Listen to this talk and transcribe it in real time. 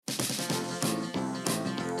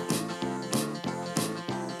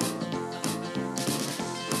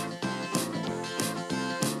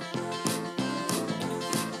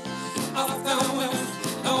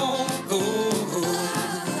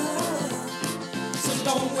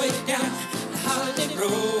long way down the holiday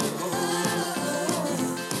road.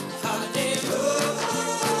 Holiday road.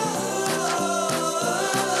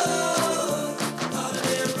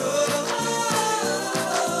 Holiday road.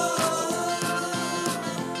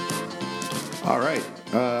 All right.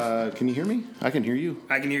 Can you hear me? I can hear you.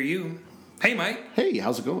 I can hear you. Hey, Mike. Hey,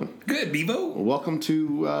 how's it going? Good, Bevo. Welcome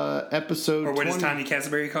to episode. Or what 20. does Tanya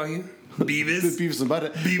Castleberry call you? Beavis? Beavis and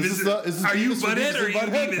Butthead. Beavis. Are you Butthead or are you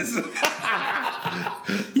Beavis?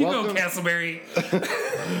 You Welcome. go, Castleberry.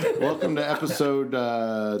 Welcome to episode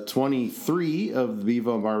 23 of the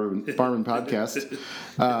Bevo and Barman podcast.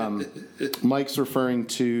 Mike's referring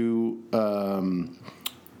to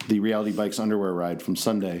the Reality Bikes underwear ride from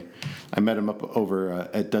Sunday. I met him up over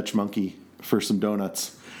at Dutch Monkey for some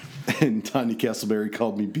donuts. And Tanya Castleberry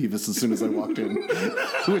called me Beavis as soon as I walked in,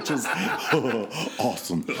 which is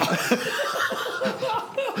awesome.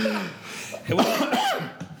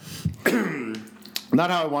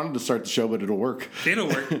 Not how I wanted to start the show, but it'll work. It'll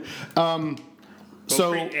work. Well,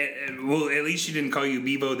 at least she didn't call you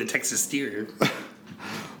Bevo the Texas Steer.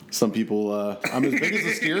 Some people, I'm as big as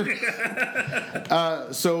a steer.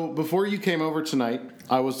 So before you came over tonight,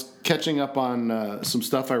 I was catching up on some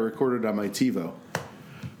stuff I recorded on my TiVo.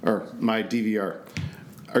 Or my DVR.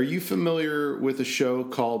 Are you familiar with a show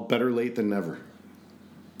called Better Late Than Never?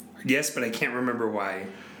 Yes, but I can't remember why.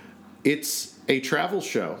 It's a travel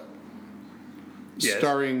show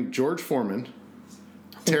starring George Foreman,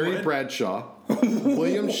 Terry Bradshaw,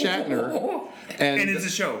 William Shatner, and it's a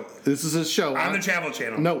show. This is a show on the Travel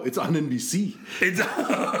Channel. No, it's on NBC. It's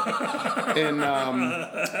and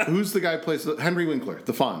who's the guy who plays Henry Winkler,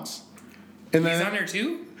 the Fonz? And he's on there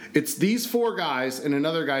too? It's these four guys and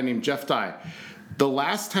another guy named Jeff Dye. The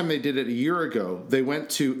last time they did it a year ago, they went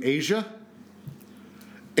to Asia,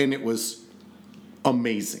 and it was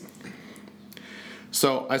amazing.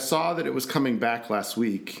 So I saw that it was coming back last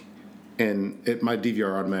week, and my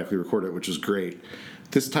DVR automatically recorded it, which was great.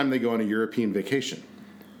 This time they go on a European vacation.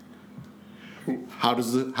 How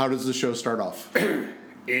does the show start off?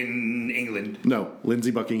 In England. No,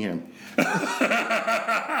 Lindsey Buckingham.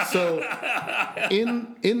 So,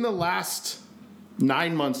 in the last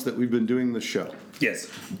 9 months that we've been doing the show, yes,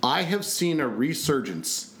 I have seen a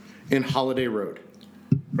resurgence in Holiday Road.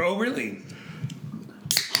 Oh, really?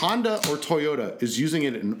 Honda or Toyota is using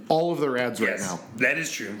it in all of their ads right now. That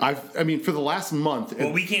is true. I mean, for the last month.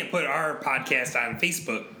 Well, we can't put our podcast on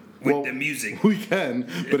Facebook with the music. We can,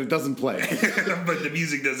 but it doesn't play. But the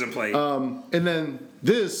music doesn't play. And then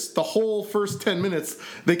the whole first 10 minutes,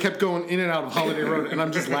 they kept going in and out of Holiday Road, and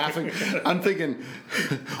I'm just laughing. I'm thinking,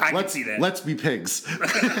 I can see that. Let's be pigs.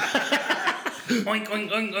 Oink,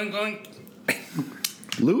 oink, oink, oink, oink.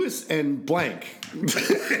 Lewis and blank.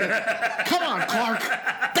 Come on, Clark.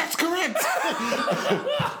 That's correct.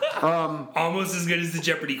 Almost as good as the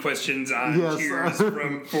Jeopardy questions on Cheers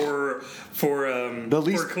for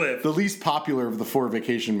Cliff. The least popular of the four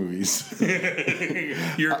vacation movies.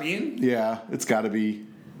 European? Yeah, it's got to be.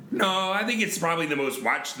 No, I think it's probably the most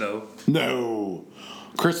watched though. No.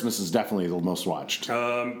 Christmas is definitely the most watched.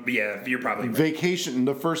 Yeah, you're probably right. Vacation,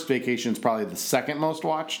 the first Vacation is probably the second most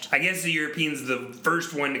watched. I guess the European's the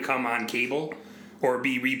first one to come on cable or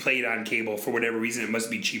be replayed on cable for whatever reason. It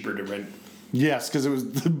must be cheaper to rent. Yes, because it was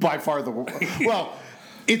by far the well.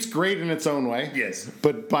 It's great in its own way. Yes,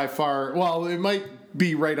 but by far, well, it might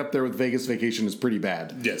be right up there with Vegas Vacation is pretty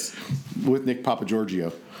bad. Yes, with Nick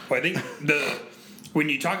Papagiorgio. Well, I think when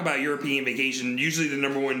you talk about European vacation, usually the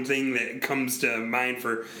number one thing that comes to mind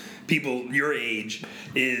for people your age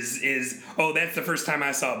is that's the first time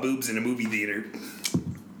I saw boobs in a movie theater.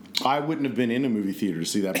 I wouldn't have been in a movie theater to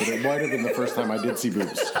see that, but it might have been the first time I did see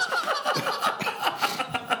boobs.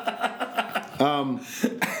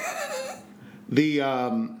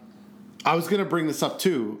 I was going to bring this up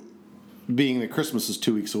too, being that Christmas is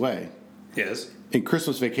 2 weeks away. Yes. And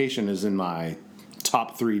Christmas Vacation is in my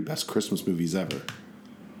top 3 best Christmas movies ever.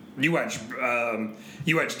 You watch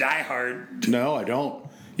Die Hard? No, I don't.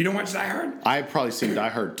 You don't watch Die Hard? I've probably seen Die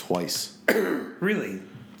Hard twice. Really?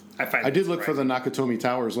 I did look for the Nakatomi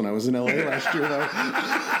Towers when I was in LA last year, though.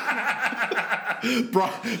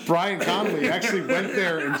 Brian Conley actually went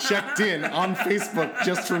there and checked in on Facebook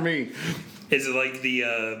just for me. Is it like the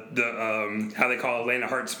how they call Atlanta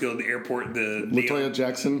Hartsfield Airport, the LaToya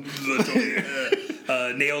Jackson?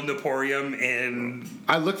 Nail Naporium, and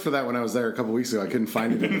I looked for that when I was there a couple weeks ago. I couldn't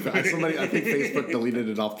find it. I think Facebook deleted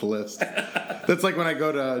it off the list. That's like when I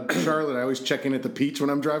go to Charlotte, I always check in at the Peach when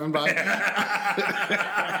I'm driving by.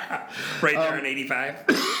 Right there on 85.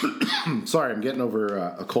 Sorry, I'm getting over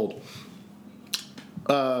a cold.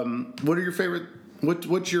 What are your favorite?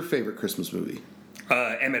 What's your favorite Christmas movie?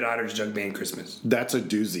 Emmett Otter's Jug Band Christmas. That's a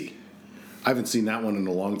doozy. I haven't seen that one in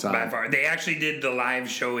a long time. By far. They actually did the live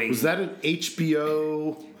showing. Was that an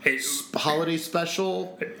HBO holiday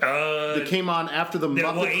special that came on after the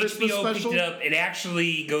Muppet Christmas HBO special? picked it up. It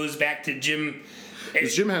actually goes back to Jim.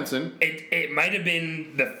 It's Jim Henson. It might have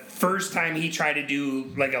been the first time he tried to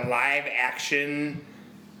do like a live action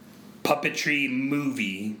puppetry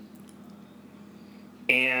movie.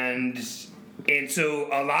 And so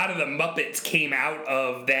a lot of the Muppets came out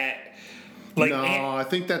of that. Like, I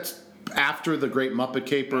think that's after the Great Muppet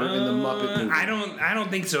Caper and the Muppet movie. I don't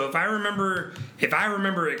think so. If I remember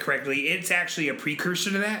it correctly, it's actually a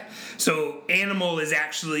precursor to that. So Animal is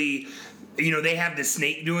actually, they have the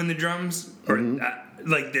snake doing the drums, or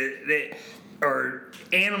or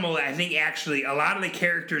Animal. I think actually a lot of the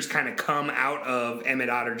characters kind of come out of Emmett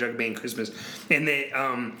Otter Jug Band Christmas, and they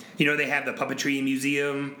they have the puppetry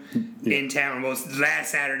museum in town. Well,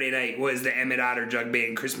 last Saturday night was the Emmett Otter Jug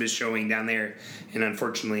Band Christmas showing down there, and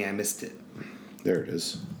unfortunately I missed it. There it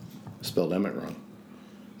is. Spelled Emmett wrong.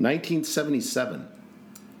 1977.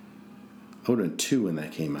 I would have been 2 when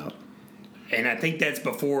that came out. And I think that's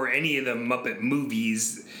before any of the Muppet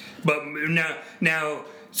movies. But now,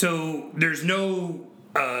 so there's no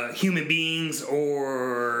human beings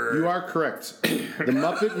or... You are correct. The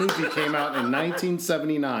Muppet movie came out in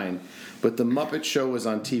 1979, but the Muppet Show was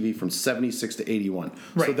on TV from 76 to 81.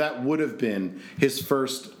 Right. So that would have been his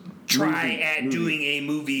first movie. Doing a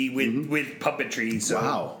movie with puppetry. So.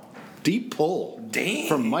 Wow. Deep pull. Damn.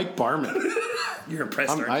 From Mike Barman. You're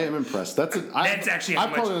impressed. I am impressed. That's actually how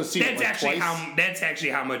much. That's actually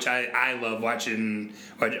how much I love watching.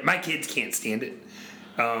 My kids can't stand it.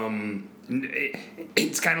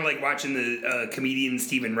 It's kind of like watching the comedian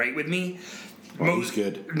Stephen Wright with me. He's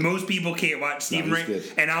good. Most people can't watch Stephen Wright, good.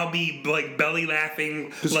 and I'll be like belly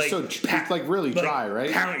laughing, like it's like really dry,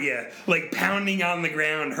 right? Like pounding on the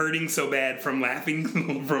ground, hurting so bad from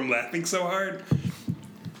laughing so hard.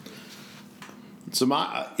 So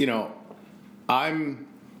I'm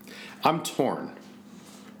torn.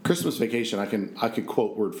 Christmas Vacation, I could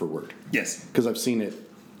quote word for word. Yes, because I've seen it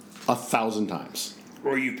 1,000 times.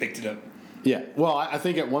 Or you picked it up. Yeah. Well, I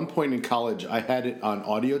think at one point in college, I had it on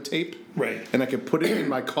audio tape. Right. And I could put it in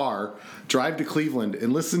my car, drive to Cleveland,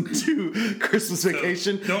 and listen to Christmas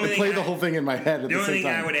Vacation and play the whole thing in my head at the same time. The only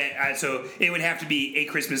thing I would add, so it would have to be A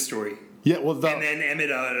Christmas Story. Yeah, well, and then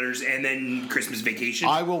Emmett Otter's, and then Christmas Vacation.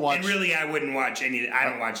 I will watch. And really, I wouldn't watch any. I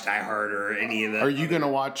don't watch Die Hard or any of that. Are you going to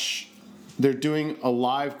watch? They're doing a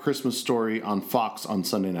live Christmas Story on Fox on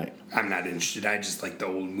Sunday night. I'm not interested. I just like the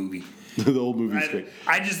old movie. The old movie's great.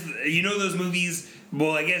 I just, those movies.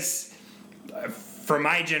 Well, I guess for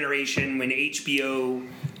my generation, when HBO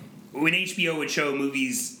would show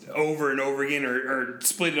movies over and over again, or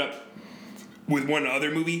split it up with one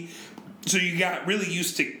other movie, so you got really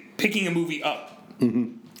used to picking a movie up.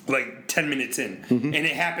 Mm-hmm. Like 10 minutes in. Mm-hmm. And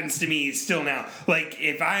it happens to me still now. Like,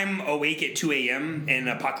 if I'm awake at 2 a.m. and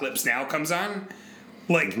Apocalypse Now comes on,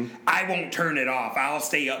 like, I won't turn it off. I'll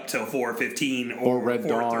stay up till 4:15 or Red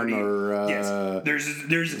Dawn or yes. There's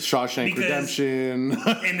Shawshank Redemption.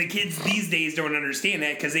 And the kids these days don't understand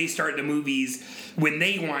that because they start the movies when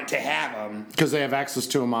they want to have them. Because they have access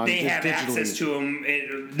to them They have digitally. access to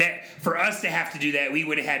them. That for us to have to do that, we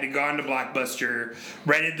would have had to gone to Blockbuster,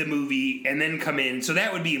 rented the movie, and then come in. So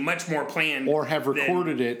that would be much more planned. Or have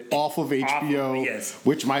recorded it off of HBO, yes.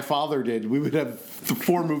 which my father did. We would have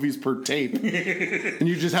 4 movies per tape. And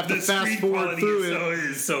you just have to fast forward through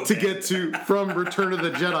it to get from Return of the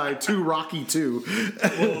Jedi to Rocky 2.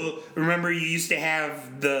 Well, remember you used to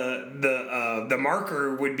have the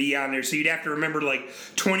marker would be on there, so you'd have to remember like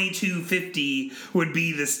 2250 would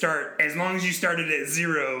be the start. As long as you started at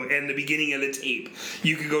 0 and the beginning of the tape,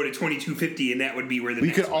 you could go to 2250, and that would be where the. We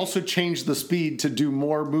could also change the speed to do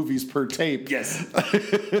more movies per tape. Yes.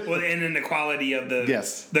 Well, and then the quality of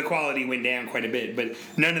the quality went down quite a bit, but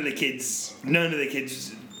none of my kids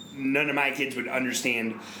would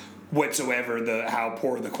understand whatsoever how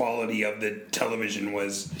poor the quality of the television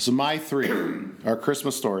was. So my 3 are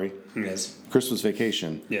Christmas Story, yes, Christmas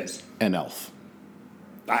Vacation, yes, and Elf.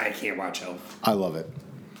 I can't watch Elf. I love it.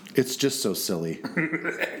 It's just so silly.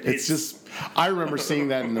 It's just. I remember seeing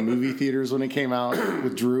that in the movie theaters when it came out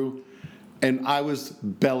with Drew, and I was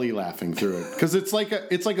belly laughing through it because it's like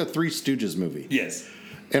a Three Stooges movie. Yes.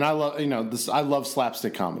 And I love I love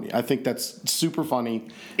slapstick comedy. I think that's super funny.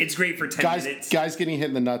 It's great for 10 minutes. Guys getting hit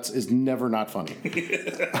in the nuts is never not funny.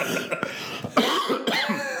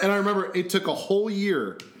 And I remember it took a whole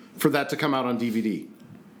year for that to come out on DVD.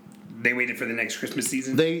 They waited for the next Christmas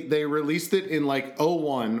season? They released it in like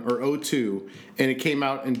 01 or 02, and it came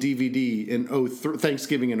out in DVD in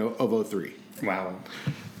Thanksgiving of 03. Wow.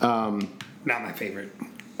 Not my favorite.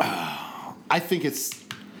 I think it's...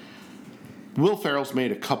 Will Ferrell's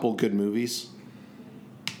made a couple good movies,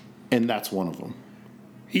 and that's one of them.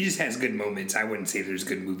 He just has good moments. I wouldn't say there's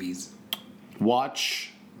good movies.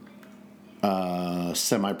 Watch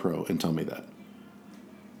Semi-Pro and tell me that.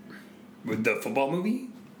 With the football movie?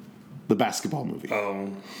 The basketball movie. Oh.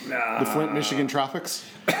 The Flint, Michigan Tropics.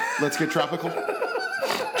 Let's get tropical.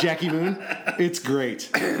 Jackie Moon. It's great.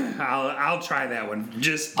 I'll try that one.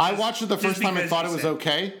 I watched it the first time and thought it was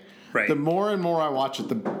okay. Right. The more and more I watch it,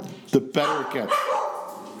 the better it gets.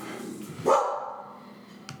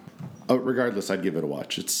 Regardless, I'd give it a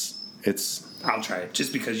watch. It's. I'll try it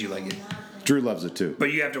just because you like it. Drew loves it too.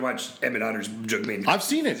 But you have to watch Emmett Otter's Jugman. I've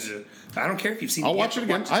seen it. I don't care if you've seen it. I'll watch it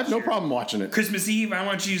again. I have no problem watching it. Christmas Eve, I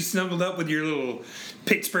want you snuggled up with your little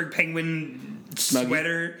Pittsburgh Penguin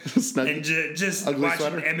sweater and just Ugly watching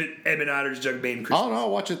sweater? Emmett Otter's Jugman Christmas. Oh no,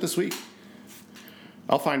 I'll watch it this week.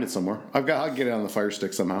 I'll find it somewhere. I'll get it on the Fire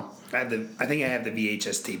Stick somehow. I think I have the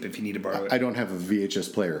VHS tape if you need to borrow it. I don't have a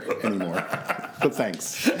VHS player anymore, but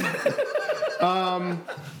thanks.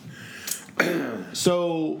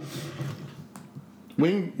 So,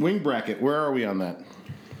 wing bracket. Where are we on that?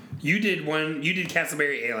 You did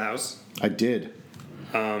Castleberry Ale House. I did.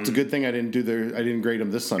 It's a good thing I didn't grade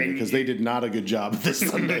them this Sunday because they did not a good job this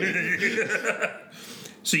Sunday.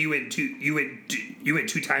 So you went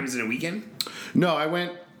two times in a weekend? No, I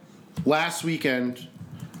went last weekend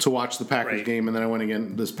to watch the Packers game, and then I went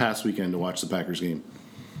again this past weekend to watch the Packers game.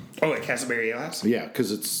 Oh, at Castleberry Ale House? Yeah,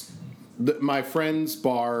 because it's my friend's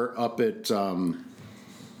bar up at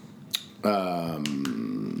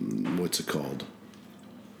what's it called?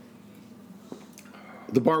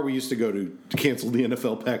 The bar we used to go to canceled the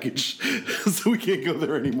NFL package, so we can't go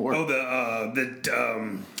there anymore. Oh,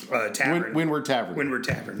 the tavern. Windward Tavern. Windward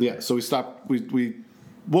Tavern. Yeah, so we stopped.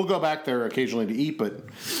 We'll go back there occasionally to eat,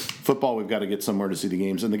 but football we've got to get somewhere to see the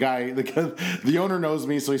games. And the owner knows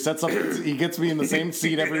me, so he sets up. He gets me in the same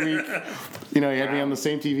seat every week. He had me on the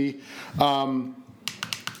same TV.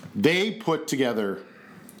 They put together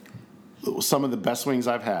some of the best wings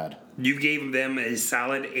I've had. You gave them a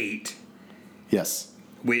solid 8. Yes.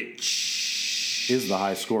 Which is the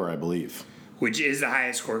high score, I believe. Which is the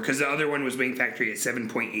highest score, because the other one was Wing Factory at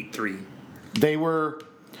 7.83. They were...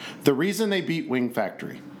 The reason they beat Wing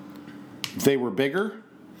Factory, they were bigger.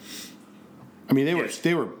 I mean, they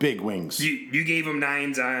were big wings. You gave them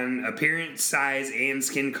 9s on appearance, size, and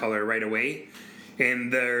skin color right away.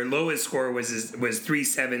 And their lowest score was 3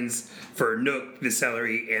 7s for Nook, the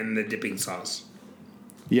celery, and the dipping sauce.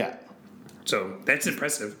 Yeah. So that's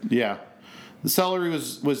impressive. Yeah. The celery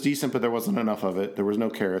was decent, but there wasn't enough of it. There was no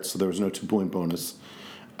carrots, so there was no 2-point bonus.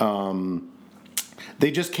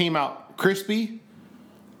 They just came out crispy.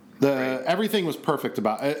 Everything was perfect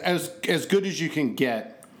about as good as you can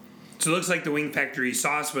get. So it looks like the Wing Factory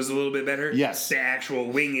sauce was a little bit better. Yes. The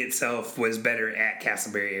actual wing itself was better at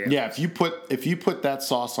Castleberry Ale. Yeah, if you put that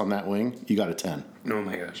sauce on that wing, you got a 10. Oh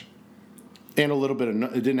my gosh. And a little bit of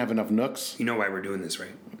it didn't have enough nooks. You know why we're doing this,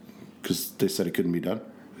 right? Because they said it couldn't be done.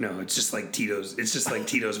 No, it's just like Tito's. It's just like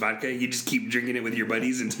Tito's vodka. You just keep drinking it with your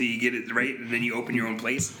buddies until you get it right, and then you open your own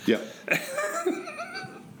place. Yeah.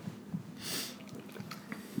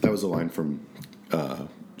 That was a line from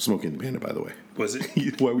Smokey and the Bandit, by the way. Was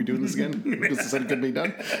it? Why are we doing this again? Because they said it couldn't be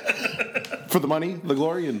done? For the money, the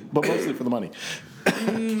glory, but mostly for the money.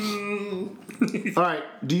 All right.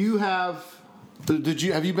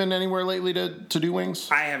 Have you been anywhere lately to do wings?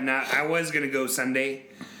 I have not. I was going to go Sunday,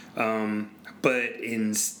 but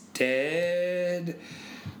instead...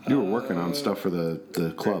 You were working on stuff for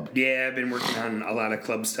the club. Yeah, I've been working on a lot of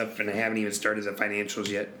club stuff, and I haven't even started the financials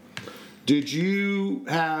yet. Did you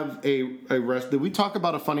have did we talk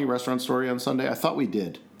about a funny restaurant story on Sunday? I thought we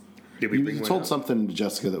did. Did we bring You one told up? something to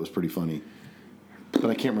Jessica that was pretty funny,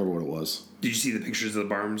 but I can't remember what it was. Did you see the pictures of the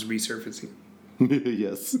barns resurfacing?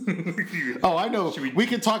 Yes. Oh, I know. We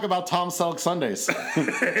could talk about Tom Selleck Sundays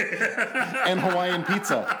and Hawaiian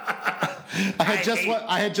pizza.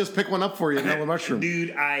 I had just picked one up for you at Mellow Mushroom.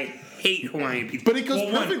 Dude, I hate Hawaiian pizza. But it goes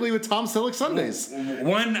perfectly with Tom Selleck Sundays.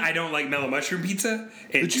 One, I don't like Mellow Mushroom pizza.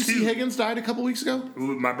 And Did you see Higgins died a couple weeks ago?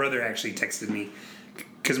 My brother actually texted me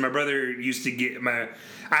because my brother used to get my.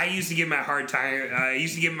 I used to give him a hard time. I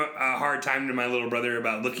used to give him a hard time to my little brother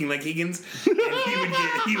about looking like Higgins, and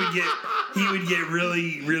he would get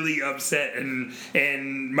really, really upset.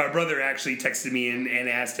 And my brother actually texted me and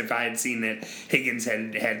asked if I had seen that Higgins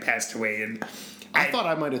had passed away. And I thought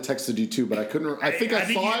I might have texted you too, but I couldn't. I think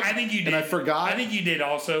I saw it. I think you did. And I forgot. I think you did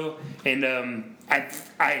also. And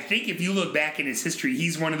I think if you look back in his history,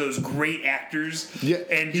 he's one of those great actors. Yeah,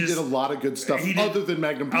 and he did a lot of good stuff other than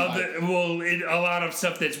Magnum PI. A lot of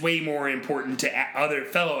stuff that's way more important to other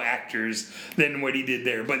fellow actors than what he did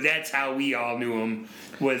there. But that's how we all knew him,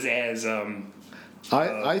 was as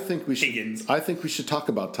I think we should. Higgins. I think we should talk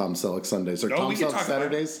about Tom Selleck Sundays or Tom we can Selleck talk about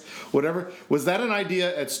Saturdays, whatever. Was that an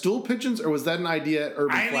idea at Stool Pigeons or was that an idea at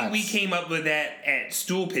Urban Flats? I think we came up with that at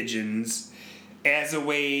Stool Pigeons as a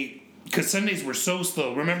way, because Sundays were so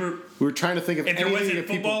slow. Remember, we were trying to think of if there anything wasn't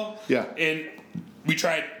that people. football, Yeah, and we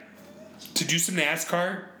tried to do some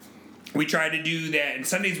NASCAR. We tried to do that, and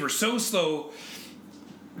Sundays were so slow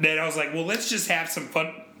that I was like, well, let's just have some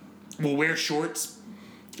fun. We'll wear shorts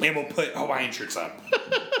and we'll put Hawaiian shirts on.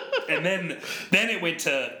 And then it went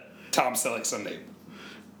to Tom Selleck Sunday.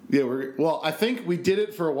 Yeah, well, I think we did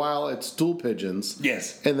it for a while at Stool Pigeons.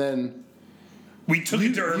 Yes. And then we took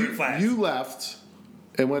it to Urban Flats. You left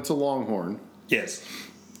and went to Longhorn. Yes.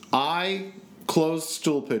 I closed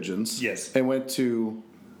Stool Pigeons. Yes. And went to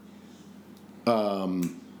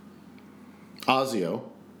Ozio.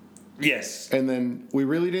 Yes. And then we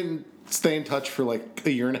really didn't stay in touch for like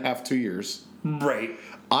a year and a half, 2 years. Right.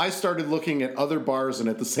 I started looking at other bars, and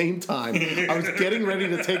at the same time, I was getting ready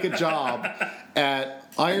to take a job at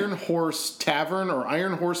Iron Horse Tavern or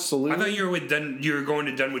Iron Horse Saloon. I thought you were going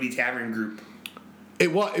to Dunwoody Tavern Group.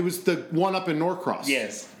 It was the one up in Norcross.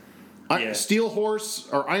 Yes. Steel Horse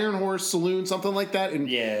or Iron Horse Saloon, something like that,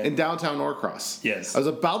 in downtown Norcross. Yes. I was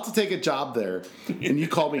about to take a job there, and you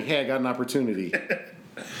called me, hey, I got an opportunity.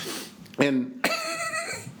 And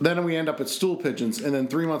then we end up at Stool Pigeons, and then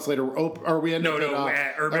 3 months later we end up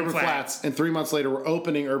at Urban Flats, and 3 months later we're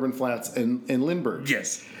opening Urban Flats in Lindbergh.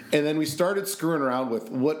 Yes. And then we started screwing around with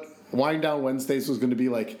what Wind Down Wednesdays was going to be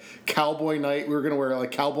like cowboy night. We were going to wear like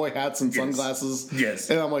cowboy hats and sunglasses. Yes.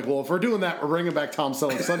 And I'm like, well, if we're doing that, we're bringing back Tom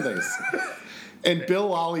Selleck Sundays. And Bill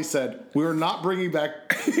Lawley said, you're not bringing back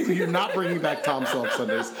Tom Selleck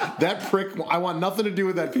Sundays. That prick, I want nothing to do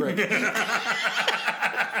with that prick.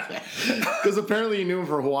 Because apparently you knew him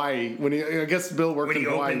for Hawaii. I guess Bill worked in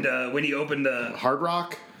Hawaii. When he opened Hard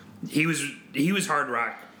Rock? He was Hard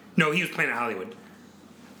Rock. No, he was Planet Hollywood.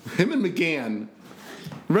 Him and McGann.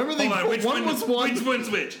 Remember they which one's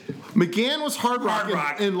which? McGann was Hard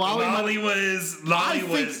Rock. And Lawley was.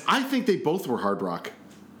 I think they both were Hard Rock.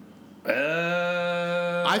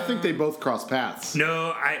 I think they both crossed paths.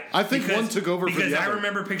 No, I think one took over for the other. Because I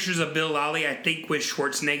remember pictures of Bill Lawley, I think with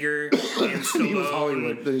Schwarzenegger and Stallone. He was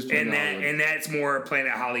Hollywood. And that's more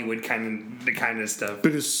Planet Hollywood kind of stuff.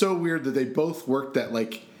 But it's so weird that they both worked at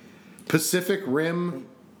like Pacific Rim.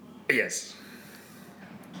 Yes.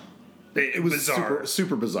 It was bizarre.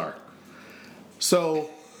 Super bizarre. So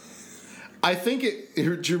I think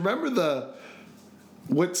do you remember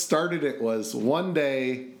what started it was one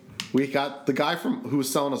day we got the guy who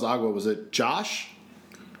was selling us agua. Was it Josh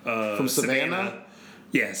from Savannah?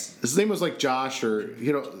 Yes. His name was like Josh, or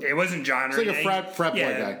it wasn't John. It's like a frat boy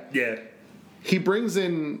guy. Yeah. He brings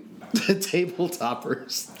in the table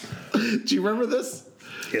toppers. Do you remember this?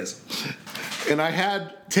 Yes. And I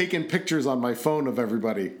had taken pictures on my phone of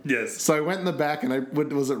everybody. Yes. So I went in the back and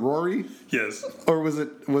was it Rory? Yes. Or was it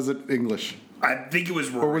English? I think it was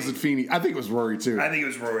Rory. Or was it Feeney? I think it was Rory too. I think it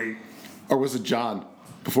was Rory. Or was it John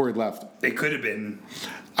before he left? It could have been.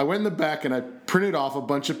 I went in the back and I printed off a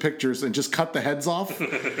bunch of pictures and just cut the heads off.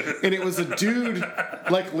 And it was a dude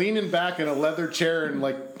like leaning back in a leather chair and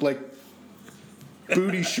like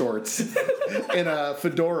booty shorts and a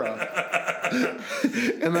fedora.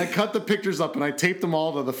 And I cut the pictures up and I taped them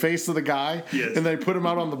all to the face of the guy. Yes. And then I put them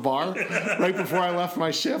out on the bar right before I left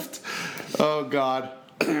my shift. Oh, God.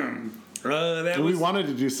 We wanted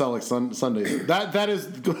to do Selleck Sundays. That is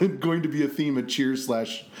going to be a theme at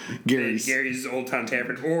Cheers/Gary's. Gary's Old Town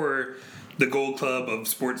Tavern, or the Gold Club of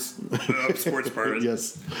sports bars.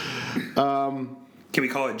 Yes. Can we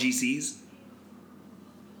call it GC's?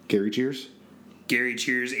 Gary Cheers? Gary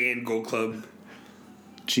Cheers and Gold Club.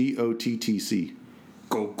 GOTTC.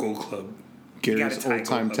 Gold Club. Gary's Old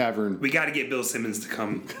Time Tavern. We got to get Bill Simmons to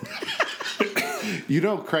come.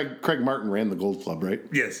 Craig Martin ran the Gold Club, right?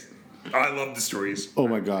 Yes. I love the stories. Oh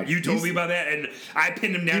my God! You told me about that, and I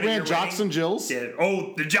pinned him down. He ran Jocks and Jills. Yeah.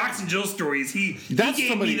 Oh, the Jocks and Jills stories. He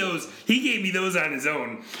gave me those. He gave me those on his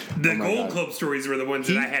own. The Gold Club stories were the ones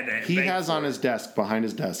that I had to. He has on his desk, behind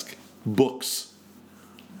his desk, books,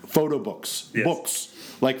 photo books, books,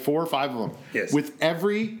 like 4 or 5 of them, with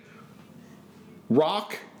every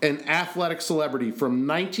rock and athletic celebrity from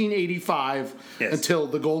 1985 until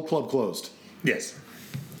the Gold Club closed. Yes.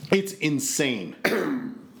 It's insane.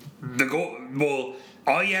 the gold. Well,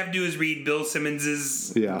 all you have to do is read Bill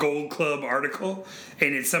Simmons's Gold Club article,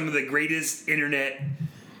 and it's some of the greatest internet.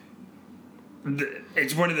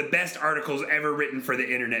 It's one of the best articles ever written for the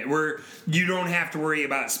internet, where you don't have to worry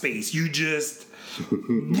about space. You just,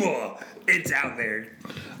 it's out there.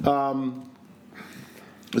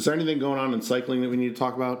 Is there anything going on in cycling that we need to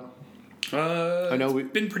talk about? I know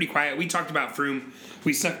we've been pretty quiet. We talked about Froome.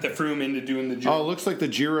 We sucked the Froome into doing the Giro. Oh, it looks like the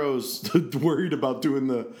Giro's worried about doing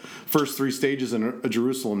the first 3 stages in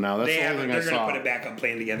Jerusalem now. That's the only thing I saw. They're going to put a backup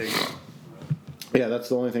plan together. Yeah, that's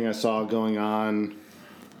the only thing I saw going on.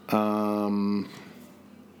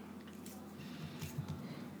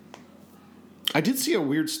 I did see a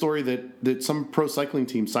weird story that some pro cycling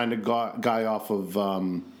team signed a guy off of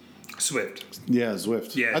Swift. Yeah,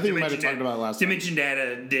 Zwift. Yeah, I think we might have talked about it last time. Dimension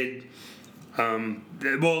Data did.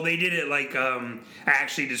 Well, they did it like I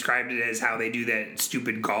actually described it as how they do that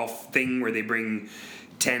stupid golf thing where they bring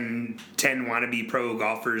 10 wannabe pro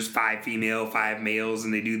golfers, 5 female, 5 males,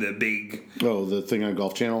 and they do the big... Oh, the thing on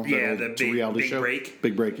Golf Channel? Yeah, the big break.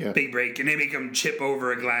 Big break, yeah. Big break, and they make them chip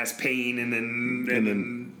over a glass pane, and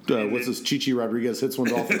then what's this? Chichi Rodriguez hits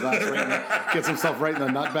one off the glass right gets himself right in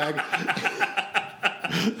the nut bag.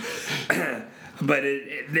 But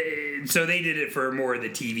so they did it for more of the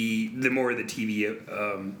TV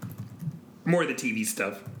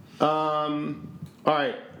stuff. All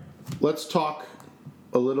right, let's talk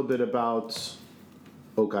a little bit about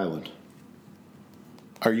Oak Island.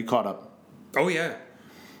 Are you caught up? Oh yeah.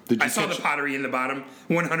 I saw the pottery in the bottom,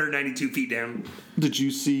 192 feet down. Did you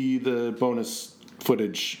see the bonus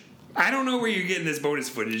footage? I don't know where you're getting this bonus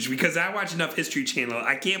footage because I watch enough History Channel.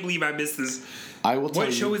 I can't believe I missed this. I will tell you.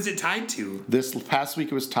 What show is it tied to? This past week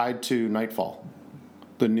it was tied to Nightfall,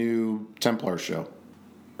 the new Templar show.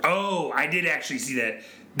 Oh, I did actually see that.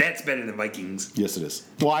 That's better than Vikings. Yes, it is.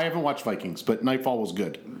 Well, I haven't watched Vikings, but Nightfall was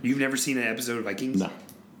good. You've never seen an episode of Vikings? No.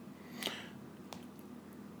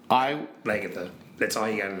 I like it though. That's all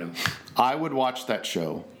you gotta know. I would watch that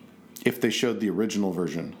show if they showed the original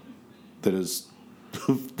version. That is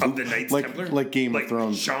of the Knights Templar, like Game of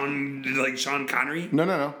Thrones. Sean Connery.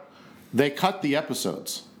 No. They cut the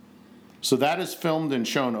episodes, so that is filmed and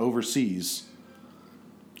shown overseas,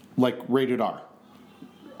 like rated R.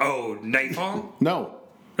 Oh, Nightfall? No.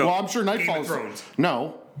 Well, I'm sure Nightfall Game of Thrones.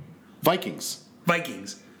 No, Vikings.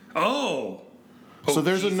 Oh. So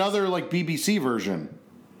there's another like BBC version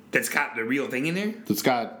that's got the real thing in there. That's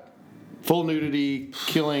got full nudity,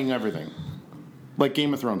 killing, everything, like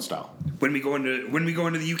Game of Thrones style. When we go into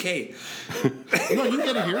the UK. No, you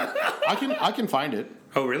can get it here. I can find it.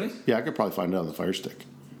 Oh, really? Yeah, I could probably find it on the Fire Stick.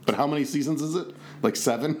 But how many seasons is it? Like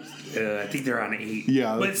 7? I think they're on 8.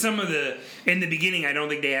 Yeah. But in the beginning, I don't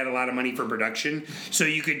think they had a lot of money for production. So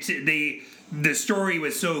you could, the story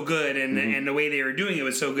was so good and the way they were doing it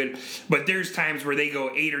was so good. But there's times where they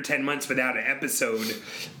go 8 or 10 months without an episode.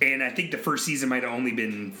 And I think the first season might have only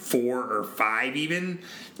been 4 or 5 even.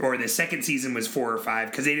 Or the second season was 4 or 5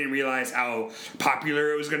 because they didn't realize how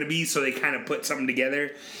popular it was going to be. So they kind of put something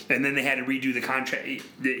together. And then they had to redo the contract.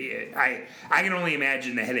 I can only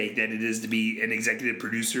imagine the headache that it is to be an executive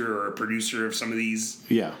producer or a producer of some of these.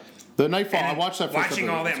 Yeah. The Nightfall, I watched that first watching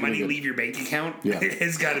episode. All that money leave your bank account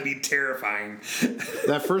has got to be terrifying.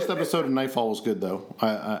 That first episode of Nightfall was good, though.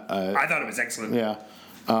 I thought it was excellent. Yeah.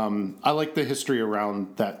 I like the history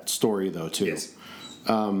around that story, though, too. Yes.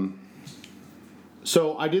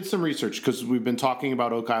 So I did some research because we've been talking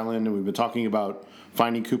about Oak Island and we've been talking about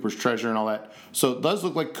finding Cooper's treasure and all that. So it does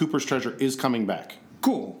look like Cooper's treasure is coming back.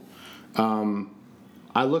 Cool.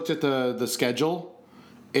 I looked at the schedule.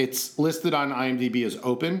 It's listed on IMDb as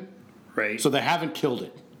open. Right. So they haven't killed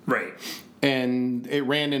it. Right. And it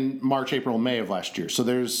ran in March, April, May of last year. So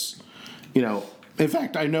there's, in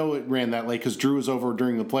fact, I know it ran that late because Drew was over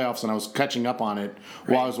during the playoffs and I was catching up on it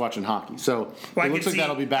while I was watching hockey. So it looks like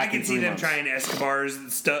that'll be back in 3 months. I can see them trying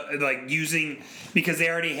Escobar's stuff, like using, because they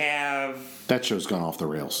already have. That show's gone off the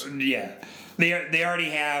rails. Yeah. They already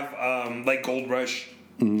have, like Gold Rush.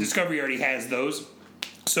 Mm-hmm. Discovery already has those.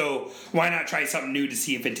 So why not try something new to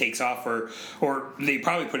see if it takes off, or they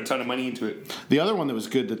probably put a ton of money into it. The other one that was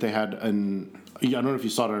good that they had, and I don't know if you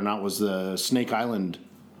saw it or not, was the Snake Island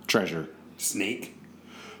treasure. Snake?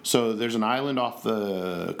 So there's an island off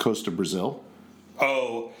the coast of Brazil.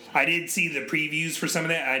 Oh, I did see the previews for some of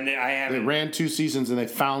that. I haven't. They ran 2 seasons and they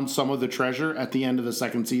found some of the treasure at the end of the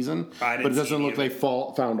second season, but it doesn't look like they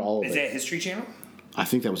found all of it. Is that History Channel? I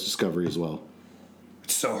think that was Discovery as well.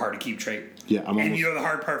 so hard to keep track. Yeah, and you know the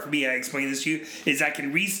hard part for me, I explained this to you, is I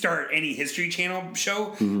can restart any History Channel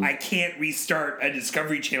show. I can't restart a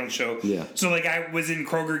Discovery Channel show. Yeah. So like I was in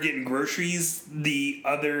Kroger getting groceries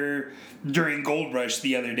during Gold Rush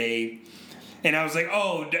the other day. And I was like,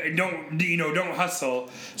 "Oh, don't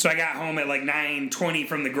hustle." So I got home at like 9:20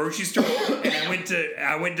 from the grocery store, and I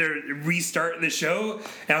went to restart the show,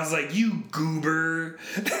 and I was like, "You goober!"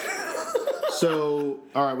 So,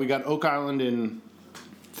 all right, we got Oak Island in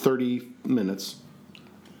 30 minutes.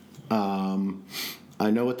 I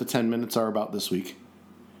know what the 10 minutes are about this week.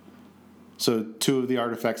 So 2 of the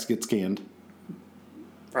artifacts get scanned.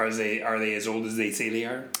 Are they as old as they say they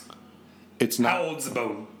are? It's not. How old's the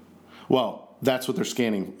bone? Well, that's what they're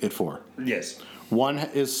scanning it for. Yes. One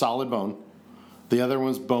is solid bone. The other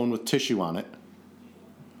one's bone with tissue on it.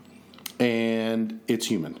 And it's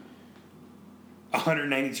human.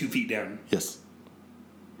 192 feet down. Yes.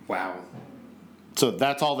 Wow. So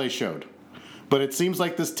that's all they showed. But it seems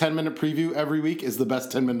like this 10-minute preview every week is the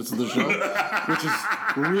best 10 minutes of the show, which is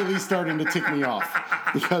really starting to tick me off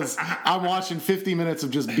because I'm watching 50 minutes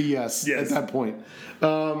of just BS at that point.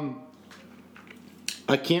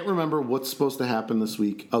 I can't remember what's supposed to happen this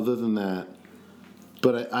week other than that.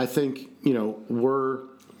 But I think, we're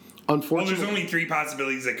unfortunately... Well, there's only 3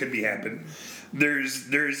 possibilities that could be happening.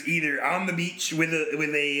 There's either on the beach with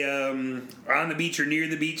a on the beach or near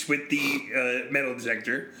the beach with the metal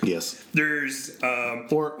detector. Yes. There's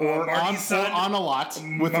or on a lot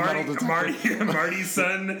with the metal detector. Marty's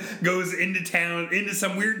son goes into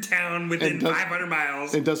some weird town within 500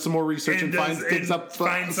 miles and does some more research and digs up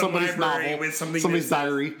somebody's novel with somebody's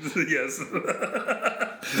diary. Yes.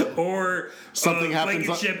 Or something happens.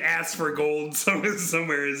 Blankenship asks for gold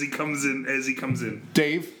somewhere as he comes in.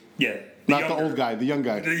 Dave. Yeah. Not the old guy, the young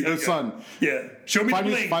guy. The son. Yeah. Show me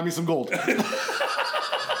find me some gold.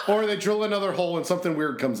 Or they drill another hole and something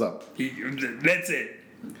weird comes up. That's it.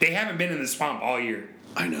 They haven't been in the swamp all year.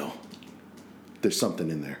 I know. There's something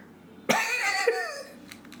in there.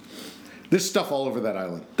 There's stuff all over that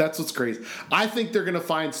island. That's what's crazy. I think they're going to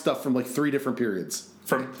find stuff from like 3 different periods.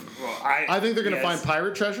 I think they're going to find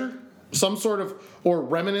pirate treasure, some sort of, or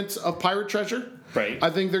remnants of pirate treasure. Right.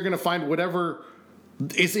 I think they're going to find whatever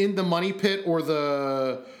is in the money pit or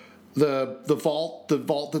the vault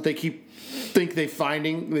that they keep think they're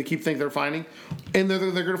finding, and they're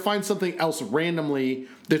going to find something else randomly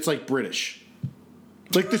that's like British.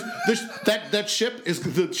 Like that ship is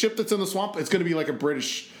the ship that's in the swamp. It's going to be like a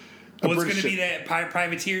British. It's going to be that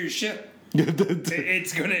privateer's ship.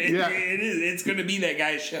 It's going to be that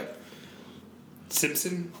guy's ship.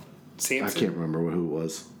 Samson. I can't remember who it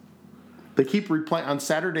was. They keep replaying. On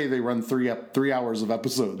Saturday, they run 3 hours of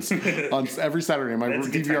episodes. On every Saturday, my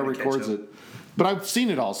DVR records it. But I've seen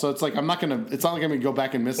it all, so it's like it's not like I'm going to go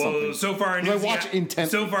back and miss something. So far, in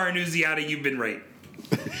Newsiata, you've been right.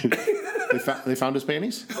 They found his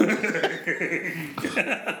panties?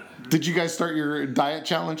 Did you guys start your diet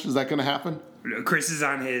challenge? Is that going to happen? Chris is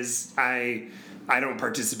on his. I don't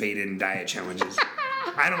participate in diet challenges.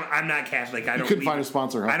 I'm not Catholic. You couldn't find a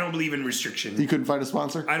sponsor, huh? I don't believe in restriction. You couldn't find a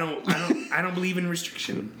sponsor? I don't believe in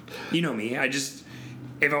restriction. You know me.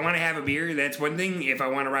 If I want to have a beer, that's one thing. If I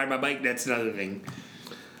want to ride my bike, that's another thing.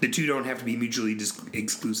 The two don't have to be mutually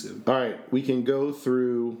exclusive. All right, we can go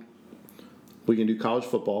through. We can do college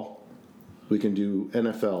football. We can do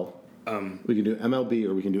NFL. We can do MLB,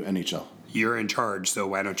 or we can do NHL. You're in charge, so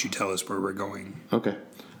why don't you tell us where we're going? Okay.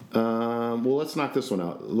 Well, let's knock this one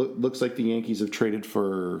out. Looks like the Yankees have traded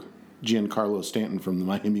for Giancarlo Stanton from the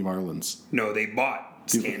Miami Marlins. No, they bought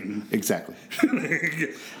Stanton. Exactly.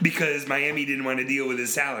 Because Miami didn't want to deal with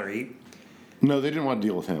his salary. No, they didn't want to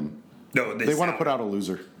deal with him. No, they want to put out a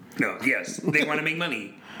loser. No, yes. They want to make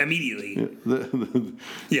money immediately.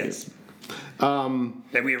 Yes.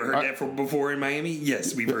 Have we ever heard that before in Miami?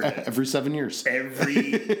 Yes, we've heard that. Every 7 years.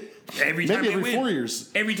 Every time Maybe they every win. 4 years.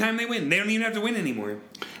 Every time they win. They don't even have to win anymore.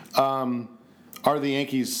 Are the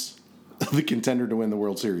Yankees the contender to win the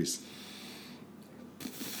World Series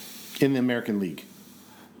in the American League?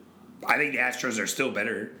 I think the Astros are still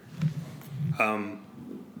better.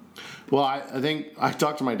 Well, I think I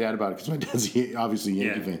talked to my dad about it because my dad's obviously a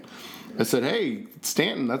Yankee fan. I said, "Hey,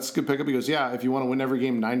 Stanton, that's a good pickup." He goes, "Yeah, if you want to win every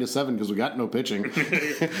game 9-7 because we got no pitching."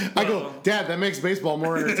 I go, "Dad, that makes baseball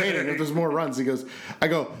more entertaining if there's more runs." He goes, "I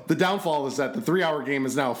go, the downfall is that the 3-hour game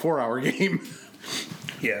is now a 4-hour game."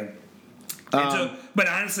 Yeah. But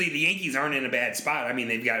honestly, the Yankees aren't in a bad spot. I mean,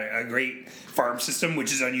 they've got a great farm system,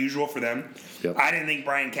 which is unusual for them. Yep. I didn't think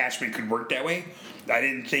Brian Cashman could work that way. I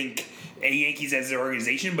didn't think Yankees as an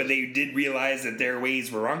organization, but they did realize that their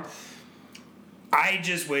ways were wrong. I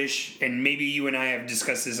just wish, and maybe you and I have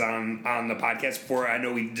discussed this on the podcast before. I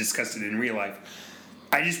know we've discussed it in real life.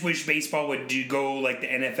 I just wish baseball would go like the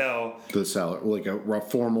NFL. The salary, like a more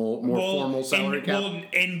formal salary cap.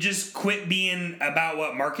 And just quit being about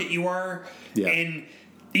what market you are. Yeah. And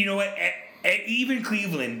you know what? Even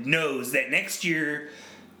Cleveland knows that next year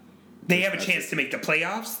they have a chance to make the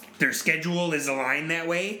playoffs. Their schedule is aligned that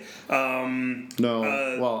way.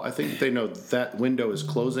 Well, I think they know that window is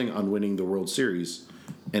closing on winning the World Series,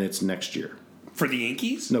 and it's next year. For the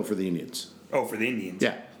Yankees? No, for the Indians. Oh, for the Indians.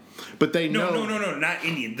 Yeah. But they know. No, not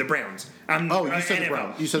Indians. The Browns. You said the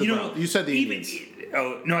Browns. You said the Browns. You said the Indians.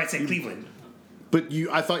 I said Cleveland. But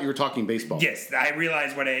I thought you were talking baseball. Yes, I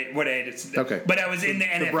realized what I had said. Okay. But I was in the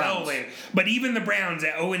NFL lane. But even the Browns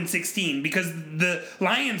at 0-16, because the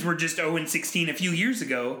Lions were just 0-16 a few years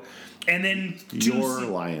ago, and then your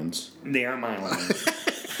Lions. They aren't my Lions.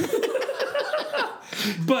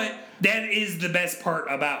 But that is the best part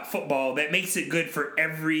about football that makes it good for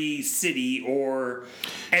every city or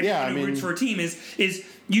everyone who roots for a team is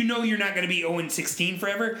you know you're not going to be 0-16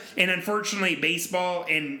 forever. And unfortunately, baseball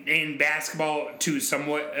and basketball, to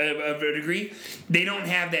somewhat of a degree, they don't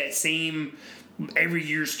have that same every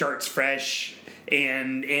year starts fresh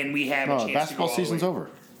and we have a chance basketball to go season's over.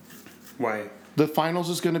 Why? The finals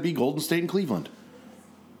is going to be Golden State and Cleveland.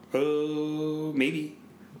 Oh, maybe.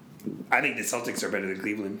 I think the Celtics are better than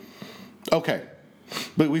Cleveland. Okay.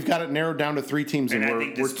 But we've got it narrowed down to 3 teams, and I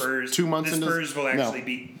think the Spurs, 2 months into Spurs will actually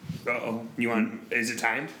beat. Uh-oh. You want? Is it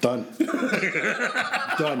time? Done.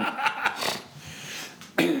 Done.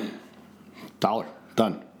 $1.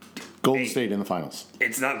 Done. Golden State in the finals.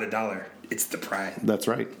 It's not the dollar. It's the pride. That's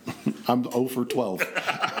right. I'm 0 for 12.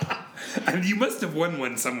 You must have won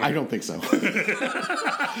one somewhere. I don't think so.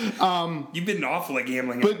 You've been awful at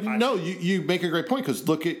gambling. But no, you make a great point, because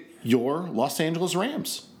look at your Los Angeles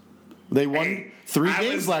Rams. They won 3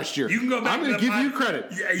 games last year. You can go back. I'm going to give you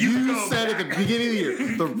credit. Yeah, you said at the beginning of the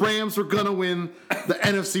year the Rams were going to win the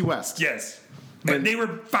NFC West. Yes. But they were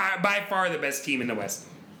by far the best team in the West.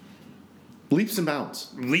 Leaps and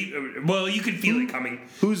bounds. Well, you could feel it coming.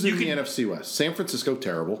 Who's in the NFC West? San Francisco,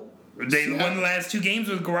 terrible. They won the last 2 games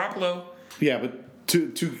with Garoppolo. Yeah, but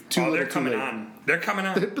too they're coming on. They're coming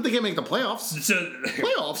on. But they can't make the playoffs. So,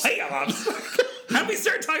 Playoffs? How do we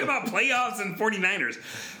start talking about playoffs and 49ers?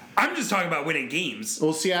 I'm just talking about winning games.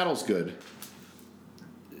 Well, Seattle's good.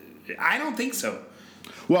 I don't think so.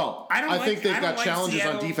 Well, I think they've got challenges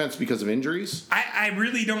Seattle on defense because of injuries. I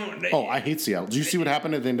really don't. Oh, I hate Seattle. Did you see what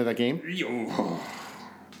happened at the end of that game?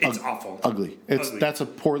 It's awful. Ugly. That's a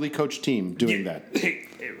poorly coached team doing that.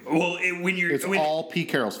 Well, it's all Pete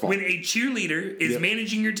Carroll's fault. When a cheerleader is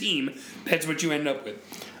managing your team, that's what you end up with.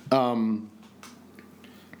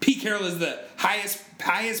 Pete Carroll is the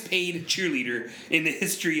highest paid cheerleader in the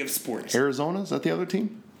history of sports. Arizona, is that the other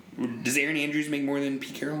team? Does Erin Andrews make more than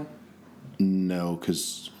Pete Carroll? No,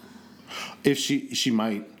 because if she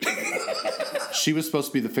might. She was supposed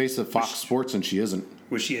to be the face of Fox Sports, and she isn't.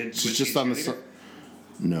 She's just on the.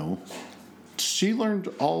 No, she learned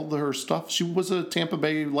all her stuff. She was a Tampa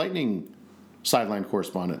Bay Lightning sideline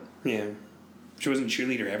correspondent. Yeah, she wasn't a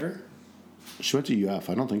cheerleader ever. She went to UF.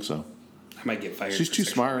 I don't think so. I might get fired. She's too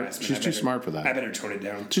smart. She's too smart for that. I better tone it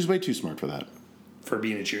down. She's way too smart for that. For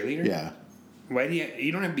being a cheerleader? Yeah. Why do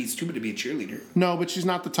you don't have to be stupid to be a cheerleader? No, but she's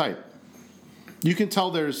not the type. You can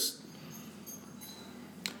tell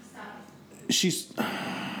she's.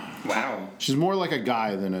 Wow. She's more like a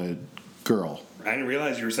guy than a girl. I didn't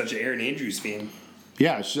realize you were such an Erin Andrews fan.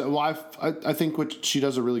 Yeah, I think she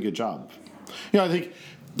does a really good job. I think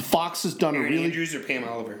Fox has done Erin Andrews or Pam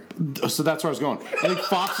Oliver? So that's where I was going. I think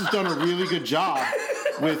Fox has done a really good job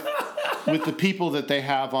with the people that they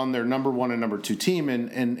have on their number 1 and number 2 team,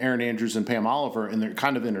 and Erin Andrews and Pam Oliver, and they're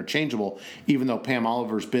kind of interchangeable, even though Pam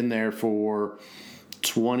Oliver's been there for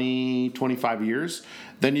 25 years.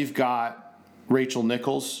 Then you've got Rachel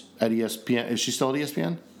Nichols at ESPN. Is she still at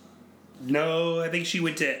ESPN? No, I think she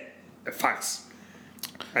went to Fox.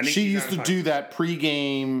 She used to do that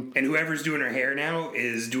pregame. And whoever's doing her hair now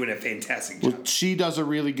is doing a fantastic job. Well, she does a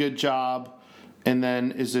really good job. And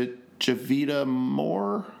then is it Javita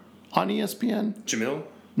Moore on ESPN? Jamil?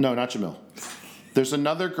 No, not Jamil. There's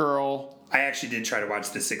another girl. I actually did try to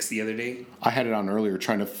watch The Six the other day. I had it on earlier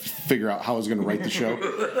trying to figure out how I was going to write the show.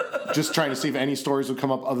 Just trying to see if any stories would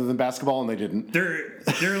come up other than basketball, and they didn't.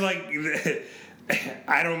 They're like...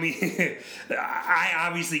 I don't mean... I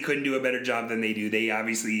obviously couldn't do a better job than they do. They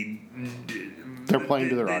obviously... They're playing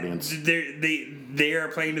to their audience. They are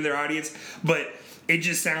playing to their audience, but it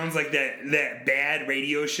just sounds like that bad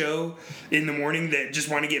radio show in the morning that just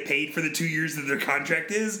want to get paid for the 2 years that their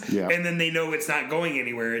contract is, yeah. And then they know it's not going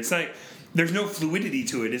anywhere. It's like... There's no fluidity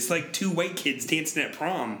to it. It's like two white kids dancing at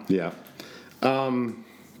prom. Yeah.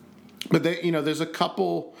 But they, there's a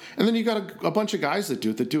couple, and then you got a bunch of guys that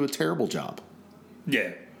do a terrible job.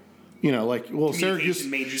 Yeah. Syracuse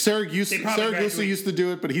used to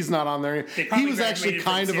do it, but he's not on there. He was actually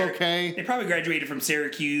kind of okay. They probably graduated from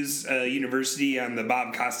Syracuse University on the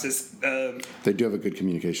Bob Costas. They do have a good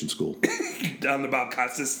communication school. On the Bob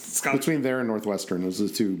Costas scholarship. Between there and Northwestern, those are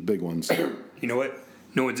the two big ones. You know what?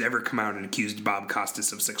 No one's ever come out and accused Bob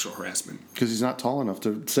Costas of sexual harassment. Because he's not tall enough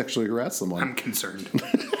to sexually harass someone. I'm concerned.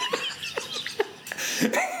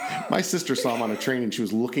 My sister saw him on a train and she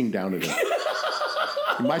was looking down at him.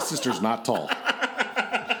 My sister's not tall.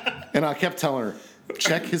 And I kept telling her,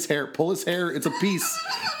 check his hair, pull his hair, it's a piece.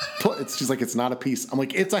 She's like, it's not a piece. I'm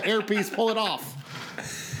like, it's a hair piece, pull it off.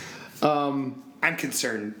 I'm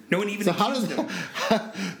concerned. No one even accused him.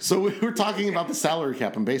 So we were talking about the salary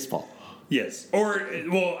cap in baseball. Yes.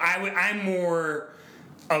 I'm more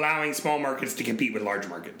allowing small markets to compete with large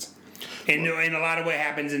markets. And a lot of what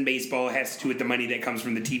happens in baseball has to do with the money that comes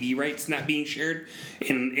from the TV rights not being shared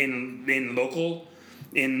in local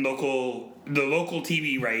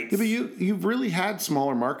TV rights. Yeah, but you've really had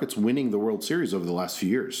smaller markets winning the World Series over the last few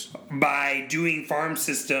years. By doing farm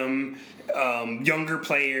system, younger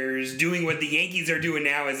players, doing what the Yankees are doing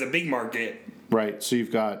now as a big market. Right. So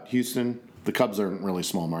you've got Houston. The Cubs aren't really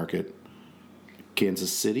small market.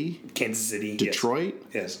 Kansas City. Detroit.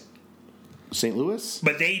 Yes. St. Louis.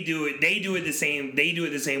 But they do it the same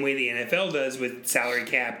way the NFL does with salary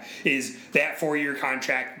cap. Is that 4-year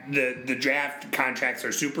contract? The draft contracts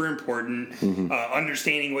are super important. Mm-hmm.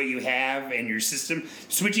 Understanding what you have and your system.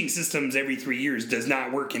 Switching systems every 3 years does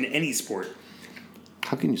not work in any sport.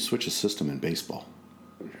 How can you switch a system in baseball?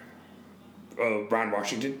 Ron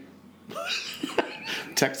Washington.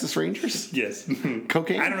 Texas Rangers? Yes.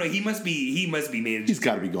 Cocaine? I don't know. He must be managed. He's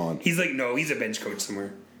got to be gone. He's a bench coach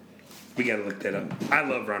somewhere. We got to look that up. I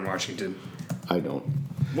love Ron Washington. I don't.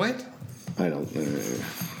 What? I don't.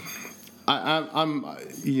 I'm.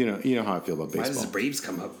 You know how I feel about baseball. Why does the Braves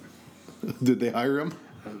come up? Did they hire him?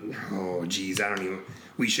 Oh, geez, I don't even.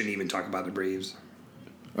 We shouldn't even talk about the Braves.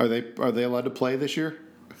 Are they allowed to play this year?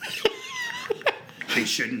 They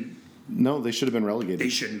shouldn't. No, they should have been relegated. They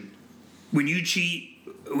shouldn't. When you cheat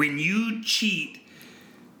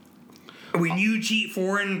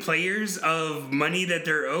foreign players of money that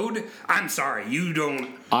they're owed, I'm sorry, you don't.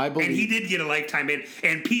 I believe, and he did get a lifetime ban,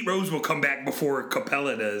 and Pete Rose will come back before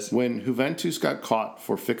Capella does. When Juventus got caught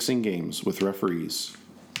for fixing games with referees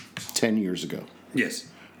 10 years ago, yes,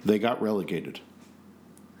 they got relegated.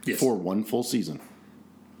 Yes. For one full season.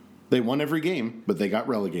 They won every game, but they got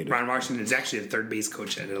relegated. Ron Washington is actually the third base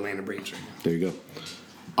coach at Atlanta Braves right now. There you go.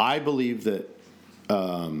 I believe that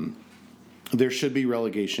there should be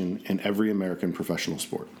relegation in every American professional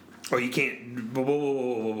sport. Oh, you can't.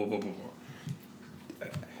 Whoa.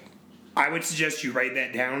 I would suggest you write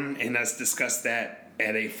that down and us discuss that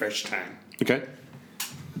at a fresh time. Okay.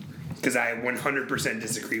 Because I 100%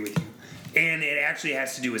 disagree with you. And it actually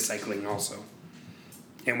has to do with cycling also.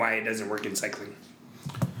 And why it doesn't work in cycling.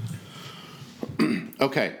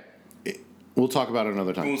 Okay. We'll talk about it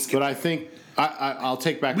another time. But I think I'll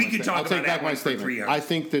take back my statement. I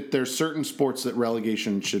think that there's certain sports that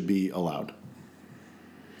relegation should be allowed.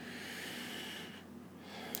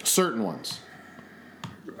 Certain ones.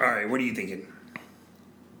 All right, what are you thinking?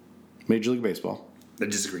 Major League Baseball. I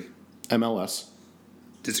disagree. MLS.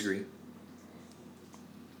 Disagree.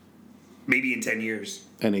 Maybe in 10 years.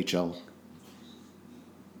 NHL.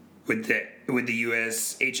 With the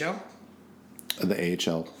USHL? The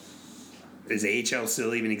AHL. Does AHL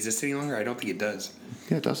still even exist any longer? I don't think it does.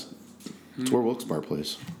 Yeah, it does. It's where Wilkes-Barre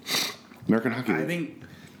plays. American Hockey League. I think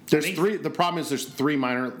three. The problem is there's three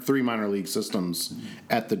minor league systems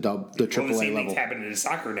at the AAA the same level. thing's happening in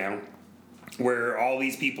soccer now, where all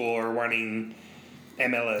these people are wanting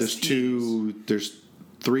MLS. There's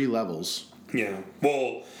 3 levels. Yeah.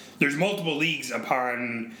 Well, there's multiple leagues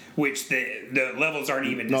upon which the levels aren't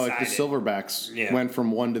even decided. No, like the Silverbacks went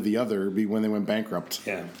from one to the other when they went bankrupt.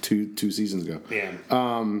 Yeah. Two seasons ago. Yeah.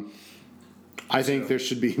 I think there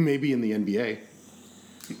should be maybe in the NBA.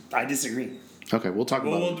 I disagree. Okay, we'll talk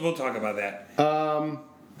about it. We'll talk about that.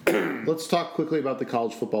 Let's talk quickly about the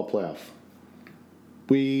college football playoff.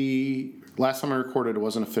 Last time I recorded, it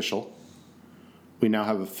wasn't official. We now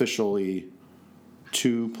have officially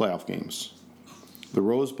 2 playoff games. The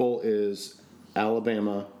Rose Bowl is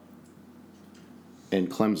Alabama and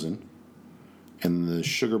Clemson, and the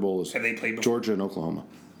Sugar Bowl is Have they played before? Georgia and Oklahoma.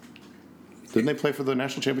 Didn't they play for the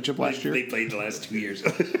national championship last year? They played the last 2 years,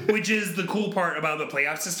 which is the cool part about the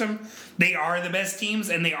playoff system. They are the best teams,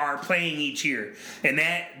 and they are playing each year, and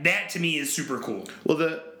that to me is super cool. Well,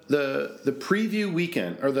 the preview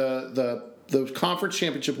weekend or the conference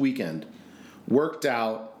championship weekend worked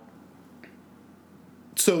out.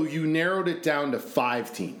 So you narrowed it down to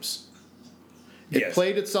 5 teams. It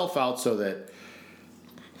played itself out so that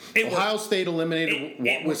Ohio State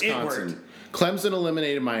eliminated Wisconsin. Clemson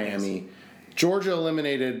eliminated Miami. Georgia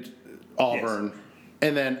eliminated Auburn.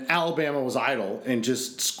 And then Alabama was idle and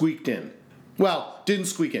just squeaked in. Well, didn't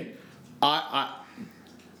squeak in.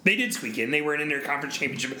 They did squeak in. They weren't in their conference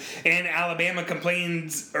championship. And Alabama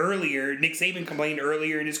complains earlier. Nick Saban complained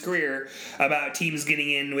earlier in his career about teams getting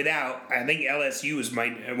in without. I think LSU was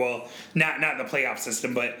not the playoff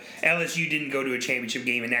system, but LSU didn't go to a championship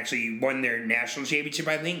game and actually won their national championship,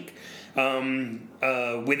 I think,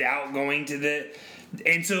 without going to the.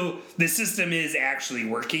 And so the system is actually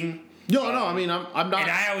working. No, I mean, I'm not.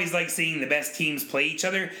 And I always like seeing the best teams play each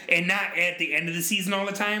other, and not at the end of the season all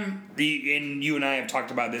the time. And you and I have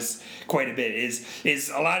talked about this quite a bit. Is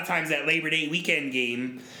a lot of times that Labor Day weekend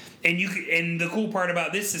game, and the cool part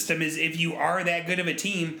about this system is if you are that good of a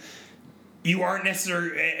team, you aren't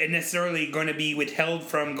necessarily going to be withheld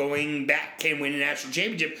from going back and winning a national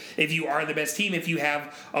championship if you are the best team. If you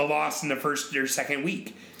have a loss in the first or second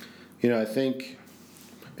week, I think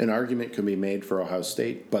an argument could be made for Ohio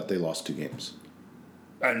State, but they lost 2 games.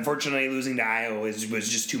 Unfortunately, losing to Iowa was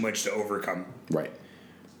just too much to overcome. Right.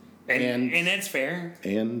 And that's fair.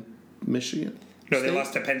 And Michigan? No, State? They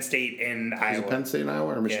lost to Penn State and Iowa. Was it Penn State and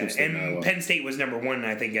Iowa or Michigan State and Iowa? Penn State was number 1,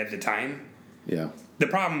 I think, at the time. Yeah. The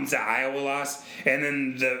problem is that Iowa lost, and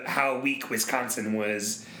then how weak Wisconsin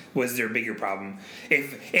was their bigger problem.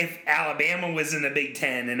 If Alabama was in the Big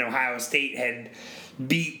Ten and Ohio State had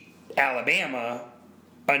beat Alabama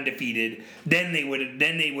undefeated, then they would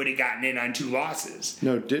have gotten in on 2 losses.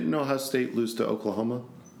 No, didn't Ohio State lose to Oklahoma?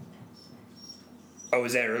 Oh,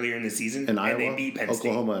 was that earlier in the season? And Iowa? They beat Penn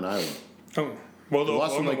Oklahoma and Iowa. Oh, well, the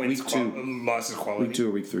lost Oklahoma in week 2. Losses quality. Week 2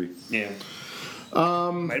 or week 3. Yeah.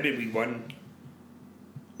 Might have been week 1.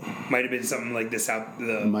 Might have been something like this out.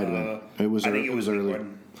 Might have been. I think it was early.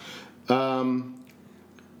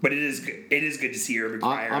 But it is good to see Urban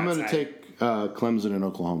Meyer. I'm going to take Clemson and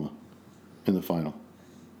Oklahoma in the final.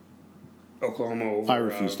 Oklahoma over. I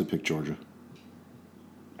refuse to pick Georgia.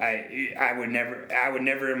 I would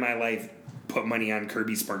never in my life put money on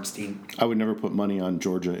Kirby Smart's team. I would never put money on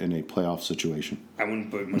Georgia in a playoff situation. I wouldn't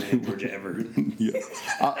put money on Georgia ever. Yeah,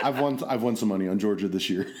 I've won some money on Georgia this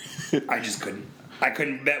year. I just couldn't. I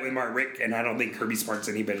couldn't bet with Mark Richt, and I don't think Kirby Smart's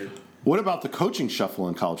any better. What about the coaching shuffle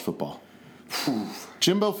in college football?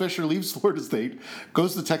 Jimbo Fisher leaves Florida State,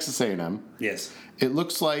 goes to Texas A&M. Yes. It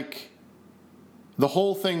looks like the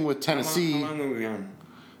whole thing with Tennessee. How long are we on?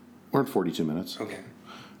 We're in 42 minutes. Okay.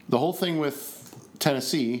 The whole thing with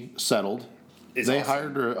Tennessee settled. They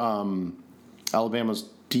hired Alabama's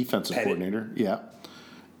defensive coordinator. Yeah.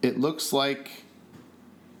 It looks like,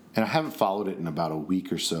 and I haven't followed it in about a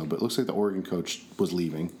week or so, but it looks like the Oregon coach was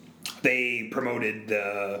leaving. They promoted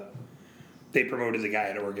the guy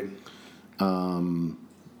at Oregon.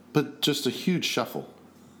 But just a huge shuffle.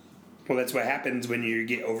 Well, that's what happens when you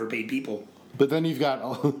get overpaid people. But then you've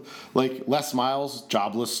got like Les Miles,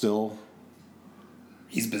 jobless still.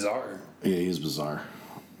 He's bizarre. Yeah, he's bizarre.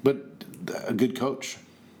 But a good coach.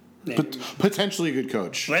 Yeah. Potentially a good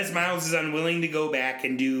coach. Les Miles is unwilling to go back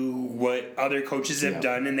and do what other coaches have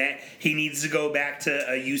done, and that he needs to go back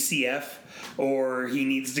to a UCF, or he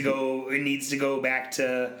needs to go back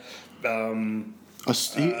to.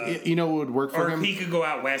 You know what would work for him? Or he could go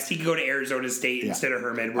out west. He could go to Arizona State instead of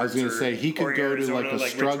Herm Edwards. I was going to say he could go to like a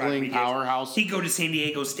struggling powerhouse. He'd go to San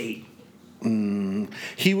Diego State.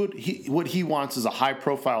 What he wants is a high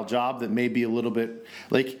profile job that may be a little bit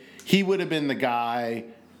like he would have been the guy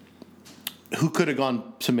who could have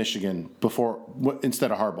gone to Michigan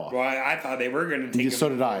instead of Harbaugh. Well, I thought they were going to take him. So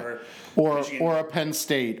did I. Or a Penn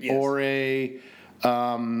State, or a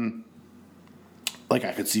like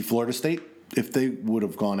I could see Florida State. If they would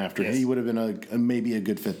have gone after him, he would have been maybe a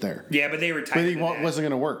good fit there. Yeah, but they were tight. But he wasn't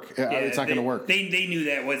going to work. It's not going to work. They knew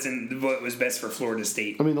that wasn't what was best for Florida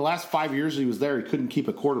State. I mean, the last 5 years he was there, he couldn't keep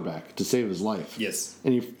a quarterback to save his life. Yes.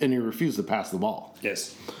 And he refused to pass the ball.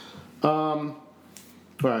 Yes. All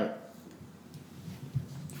right.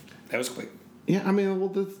 That was quick. Yeah, I mean,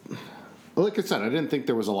 well, like I said, I didn't think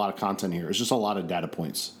there was a lot of content here. It's just a lot of data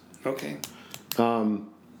points. Okay.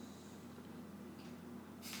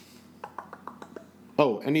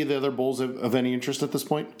 Any of the other bowls of any interest at this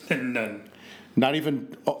point? None. Not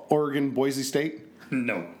even Oregon, Boise State?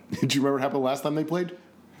 No. Did you remember what happened last time they played?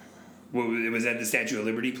 Was that the Statue of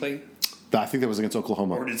Liberty play? I think that was against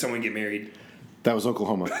Oklahoma. Or did someone get married? That was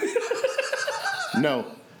Oklahoma. No.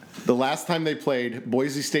 The last time they played,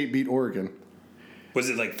 Boise State beat Oregon. Was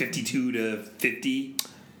it like 52-50?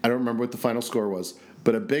 I don't remember what the final score was,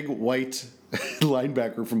 but a big white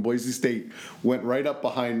linebacker from Boise State went right up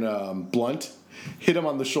behind Blunt, hit him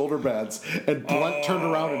on the shoulder pads, and Blunt turned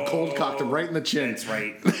around and cold cocked him right in the chin. That's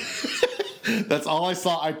right. That's all I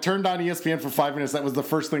saw. I turned on ESPN for 5 minutes. That was the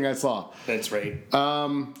first thing I saw. That's right.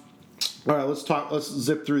 All right, let's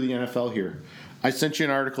zip through the NFL here. I sent you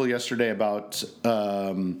an article yesterday about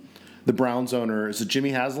the Browns owner. Is it Jimmy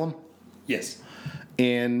Haslam? Yes.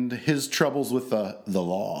 And his troubles with the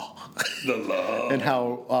law. The law. And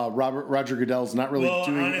how Roger Goodell's not really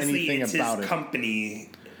doing honestly, anything it's about his it. company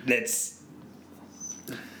that's...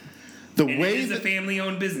 The and way it is that, a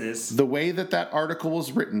family-owned business. The way that article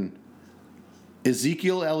was written,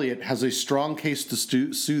 Ezekiel Elliott has a strong case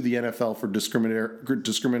to sue the NFL for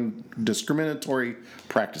discriminatory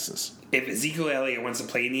practices. If Ezekiel Elliott wants to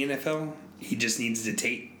play in the NFL, he just needs to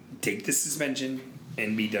take the suspension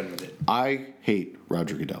and be done with it. I hate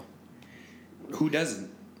Roger Goodell. Who doesn't?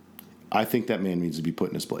 I think that man needs to be put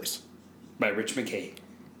in his place. By Rich McKay.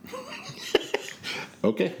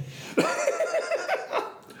 Okay.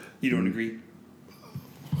 You don't agree?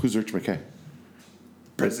 Who's Rich McKay?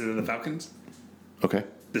 President of the Falcons? Okay.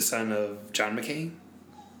 The son of John McCain?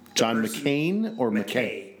 John McCain or McKay?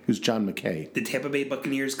 McKay. Who's John McKay? The Tampa Bay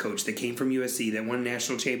Buccaneers coach that came from USC, that won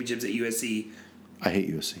national championships at USC. I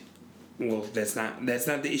hate USC. Well, that's not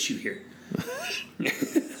the issue here.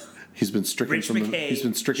 He's been stricken Rich from McKay he's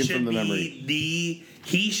been stricken from the memory.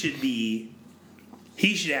 He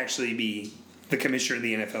should actually be the commissioner of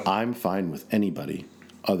the NFL. I'm fine with anybody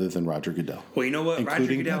other than Roger Goodell. Well, you know what? Roger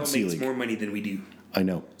including Goodell Pepsi makes League. more money than we do. I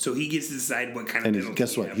know. So he gets to decide what kind of And penalty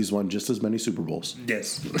guess we what? have. He's won just as many Super Bowls.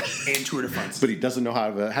 Yes. And Tour de France. But he doesn't know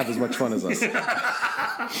how to have as much fun as us.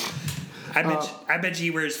 I bet you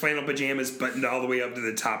he wears flannel pajamas buttoned all the way up to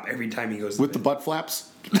the top every time he goes to With the bed. butt flaps?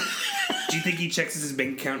 Do you think he checks his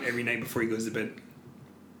bank account every night before he goes to bed?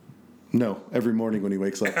 No, every morning when he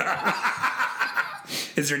wakes up.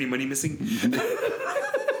 Is there any money missing? Whose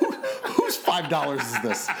 $5 is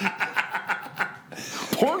this?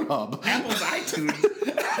 Pornhub. Apple's iTunes.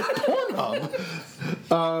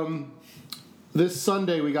 Pornhub. This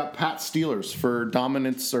Sunday we got Pat Steelers for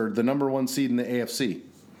dominance or the number one seed in the AFC.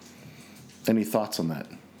 Any thoughts on that?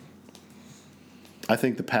 I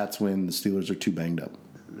think the Pats win. The Steelers are too banged up.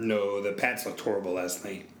 No, the Pats looked horrible last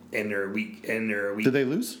night, and they're a week. Did they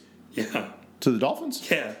lose Yeah. to the Dolphins?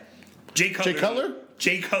 Yeah. Jay Cutler?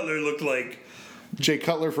 Jay Cutler looked like Jay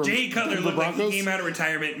Cutler from Jay Cutler the looked like Broncos? he came out of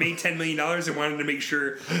retirement, made $10 million, and wanted to make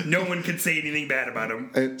sure no one could say anything bad about him.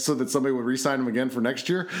 And so that somebody would re-sign him again for next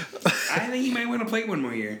year? I think he might want to play one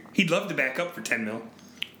more year. He'd love to back up for $10 million.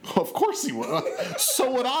 Of course he would.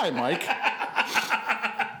 So would I, Mike.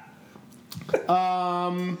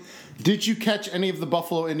 Did you catch any of the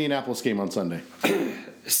Buffalo-Indianapolis game on Sunday?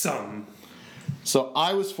 Some. So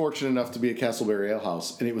I was fortunate enough to be at Castleberry Ale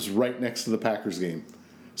House, and it was right next to the Packers game.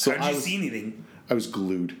 So How'd you see anything? I was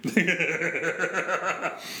glued.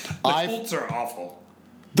 The Colts are awful.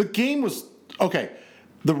 The game was okay.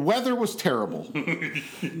 The weather was terrible,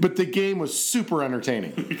 but the game was super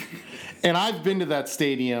entertaining. And I've been to that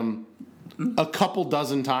stadium a couple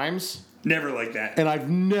dozen times. Never like that. And I've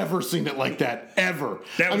never seen it like that ever.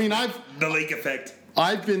 That was I've the lake effect.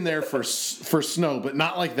 I've been there for snow, but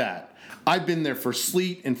not like that. I've been there for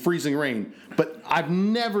sleet and freezing rain, but I've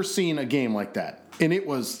never seen a game like that. And it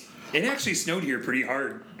was. It actually snowed here pretty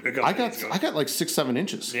hard a couple days ago. I got like 6-7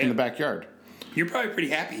 inches in the backyard. You're probably pretty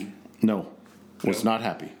happy. No, was not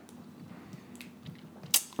happy.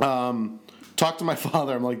 Talked to my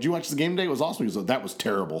father. I'm like, "Did you watch the game today? It was awesome." He goes, "That was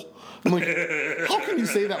terrible." I'm like, "How can you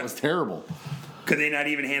say that was terrible?" Could they not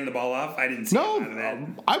even hand the ball off? I didn't see a lot of that.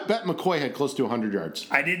 I bet McCoy had close to 100 yards.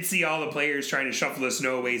 I did see all the players trying to shuffle the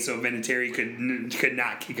snow away so Vinatieri could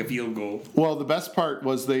not kick a field goal. Well, the best part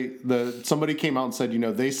was somebody came out and said,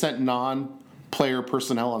 they sent non-player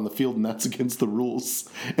personnel on the field, and that's against the rules.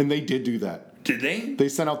 And they did do that. Did they? They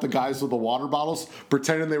sent out the guys with the water bottles,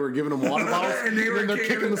 pretending they were giving them water bottles, And then they're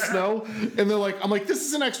kicking the snow. And they're like, I'm like, this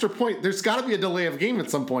is an extra point. There's got to be a delay of game at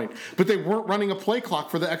some point. But they weren't running a play clock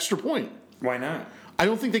for the extra point. Why not? I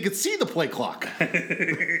don't think they could see the play clock. But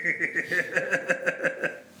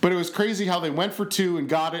it was crazy how they went for 2 and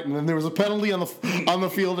got it, and then there was a penalty on the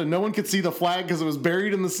field, and no one could see the flag because it was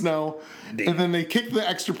buried in the snow. Damn. And then they kicked the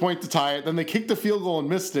extra point to tie it. Then they kicked the field goal and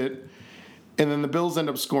missed it. And then the Bills end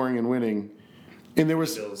up scoring and winning. And there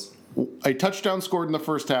was Bills. A touchdown scored in the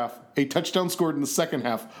first half, a touchdown scored in the second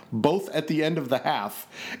half, both at the end of the half,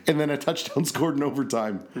 and then a touchdown scored in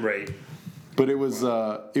overtime. Right. But it was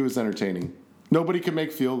entertaining. Nobody could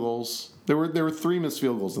make field goals. There were 3 missed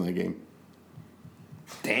field goals in that game.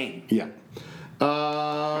 Dang. Yeah.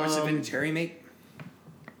 How much did Vinatieri make?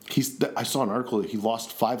 I saw an article that he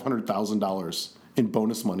lost $500,000 in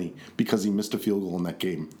bonus money because he missed a field goal in that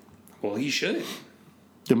game. Well, he should.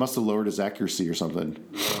 It must have lowered his accuracy or something.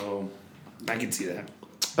 Oh, I can see that.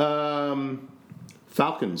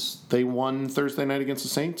 Falcons, they won Thursday night against the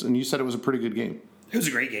Saints, and you said it was a pretty good game. It was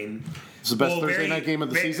a great game. It's the best Thursday night game of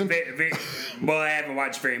the season? Well, I haven't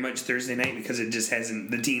watched very much Thursday night because it just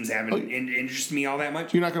hasn't. The teams haven't interested me all that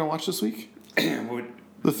much. You're not going to watch this week? What?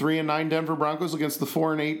 The 3-9 Denver Broncos against the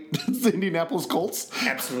 4-8 Indianapolis Colts?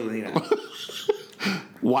 Absolutely not.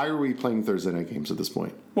 Why are we playing Thursday night games at this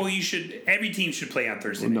point? Well, you should. Every team should play on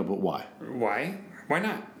Thursday night. No, but why? Why? Why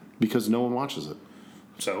not? Because no one watches it.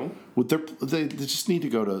 So? They just need to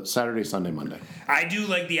go to Saturday, Sunday, Monday. I do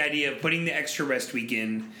like the idea of putting the extra rest week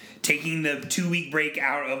in, taking the 2-week break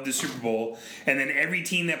out of the Super Bowl, and then every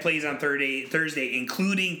team that plays on Thursday,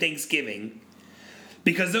 including Thanksgiving,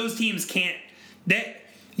 because those teams can't.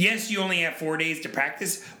 Yes, you only have 4 days to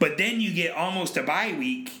practice, but then you get almost a bye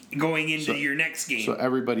week going into your next game. So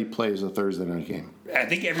everybody plays a Thursday night game. I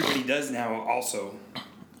think everybody does now also.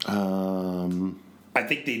 I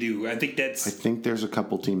think they do. I think there's a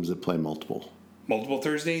couple teams that play multiple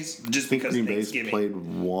Thursdays, just I think because Green Thanksgiving. Bay's played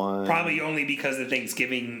one. Probably only because of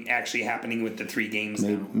Thanksgiving actually happening with the 3 games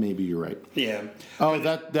now. Maybe you're right. Yeah. Oh,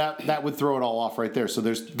 that would throw it all off right there. So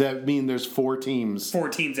there's 4 teams. 4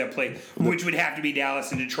 teams that play, which would have to be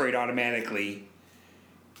Dallas and Detroit automatically.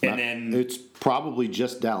 And then it's probably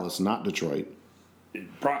just Dallas, not Detroit.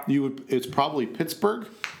 It's probably Pittsburgh,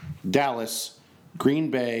 Dallas, Green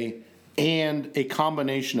Bay, and a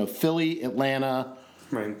combination of Philly, Atlanta.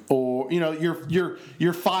 Right. Or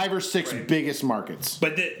your 5 or 6 biggest markets.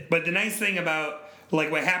 But the nice thing about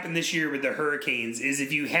like what happened this year with the Hurricanes is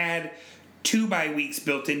if you had 2 bye weeks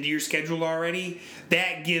built into your schedule already,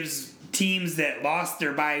 that gives teams that lost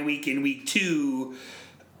their bye week in week 2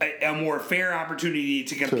 a more fair opportunity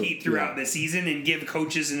to compete throughout the season and give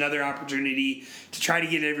coaches another opportunity to try to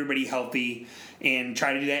get everybody healthy and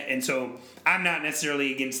try to do that. And so I'm not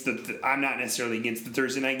necessarily against the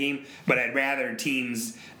Thursday night game, but I'd rather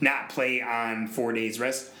teams not play on 4 days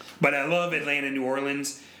rest. But I love Atlanta, New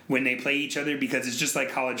Orleans when they play each other because it's just like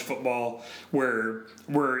college football where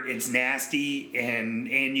it's nasty and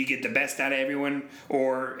you get the best out of everyone,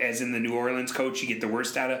 or as in the New Orleans coach, you get the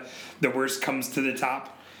worst comes to the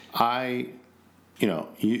top. I've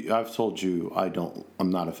told you I'm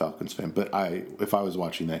not a Falcons fan, but if I was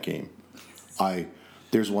watching that game,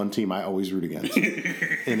 there's one team I always root against,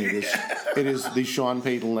 and it is the Sean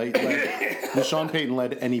Payton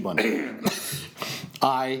led anybody.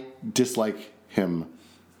 I dislike him.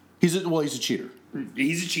 He's a cheater.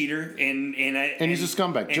 He's a cheater, and he's a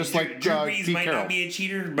scumbag, just like Drew Brees Pete might Carroll. not be a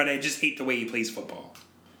cheater, but I just hate the way he plays football.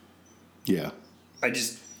 Yeah,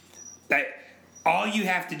 all you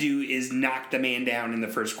have to do is knock the man down in the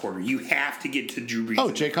first quarter. You have to get to Drew Brees. Oh,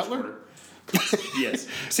 Jay Cutler? Yes.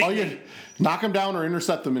 Knock him down or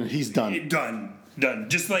intercept him, and he's done. Done.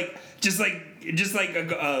 Just like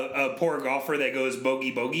a poor golfer that goes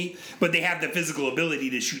bogey, but they have the physical ability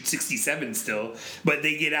to shoot 67 still, but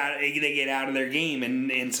they get out of their game,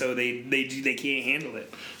 and so they can't handle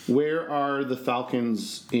it. Where are the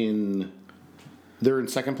Falcons in? They're in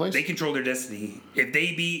second place. They control their destiny. If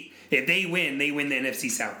they win, they win the NFC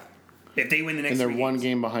South. If they win the next, and they're 1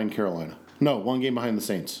 game behind Carolina. No, 1 game behind the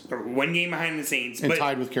Saints. 1 game behind the Saints, and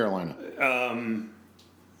tied with Carolina.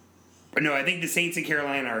 No, I think the Saints and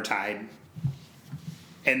Carolina are tied.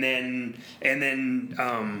 And then,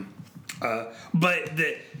 but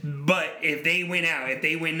if they win out, if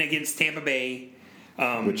they win against Tampa Bay,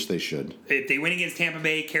 which they should, if they win against Tampa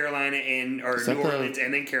Bay, Carolina, New Orleans,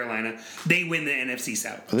 and then Carolina, they win the NFC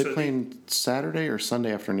South. Are they playing Saturday or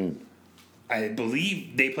Sunday afternoon? I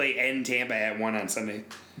believe they play in Tampa at 1 on Sunday.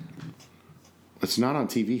 It's not on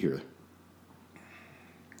TV here.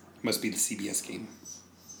 Must be the CBS game.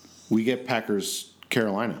 We get Packers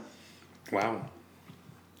Carolina. Wow.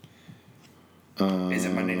 Is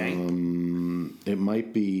it Monday night? It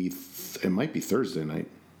might be Thursday night.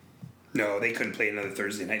 No, they couldn't play another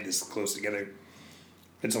Thursday night this close together.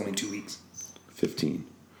 It's only 2 weeks. 15.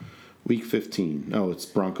 Week 15. No, it's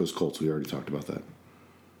Broncos Colts. We already talked about that.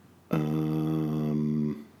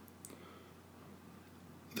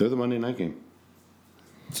 They're the Monday night game.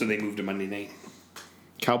 So they moved to Monday night.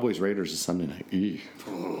 Cowboys Raiders is Sunday night.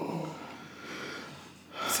 Oh.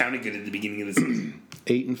 Sounded good at the beginning of the season.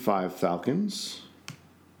 8-5 Falcons.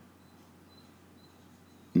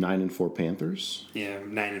 9-4 Panthers. Yeah,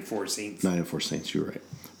 9-4 Saints. 9-4 Saints. You're right.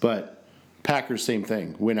 But Packers, same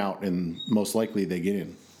thing. Win out, and most likely they get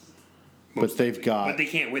in. But they've got. But they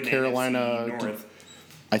can't win Carolina. the NFC North.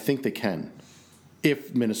 I think they can,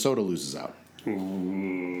 if Minnesota loses out.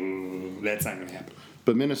 Ooh, that's not going to happen.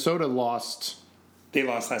 But Minnesota lost. They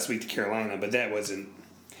lost last week to Carolina, but that wasn't.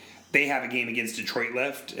 They have a game against Detroit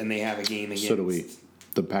left, and they have a game against. So do we.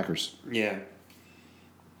 The Packers. Yeah.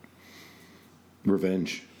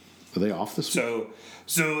 Revenge. Are they off this week?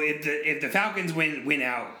 So if the Falcons win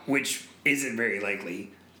out, which isn't very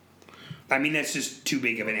likely, I mean that's just too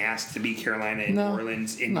big of an ask to beat Carolina in New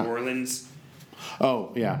Orleans New Orleans.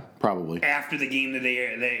 Oh yeah, probably. After the game that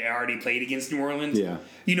they already played against New Orleans. Yeah.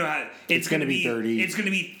 You know how it's going to be 30. It's going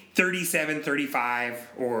to be 37-35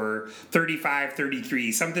 or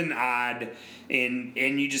 35-33, something odd, and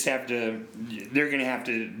you just have to. They're going to have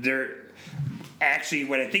to. Actually,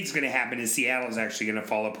 what I think is going to happen is Seattle is actually going to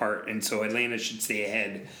fall apart, and so Atlanta should stay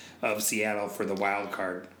ahead of Seattle for the wild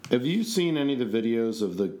card. Have you seen any of the videos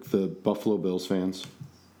of the Buffalo Bills fans?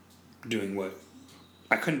 Doing what?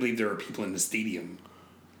 I couldn't believe there were people in the stadium.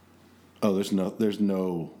 Oh, there's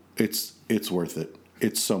no. It's worth it.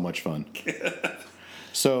 It's so much fun.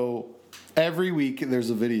 So every week there's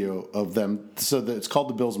a video of them. So it's called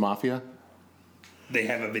the Bills Mafia. They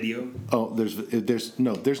have a video? Oh, there's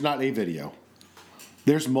not a video.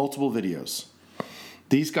 There's multiple videos.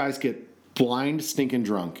 These guys get blind, stinking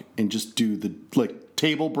drunk, and just do the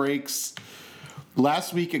table breaks.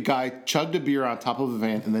 Last week, a guy chugged a beer on top of a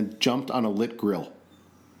van and then jumped on a lit grill.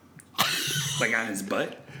 Like on his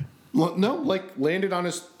butt? No, landed on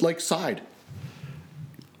his side.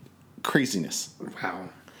 Craziness. Wow.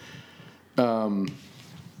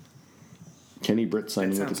 Kenny Britt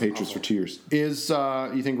signing with the Patriots awful. for 2 years.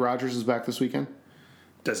 You think Rodgers is back this weekend?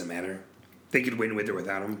 Doesn't matter. They could win with or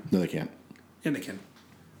without him. No, they can't. Yeah, they can.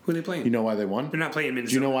 Who are they playing? You know why they won? They're not playing Minnesota.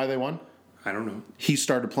 Do you know why they won? I don't know. He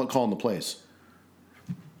started calling the plays.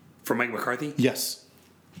 For Mike McCarthy? Yes.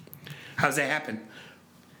 How's that happen?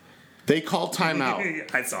 They called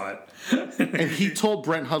timeout. I saw it. And he told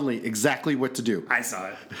Brent Hundley exactly what to do. I saw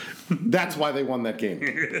it. That's why they won that game.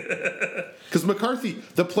 Because McCarthy,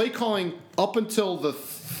 the play calling up until the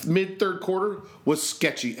mid-third quarter was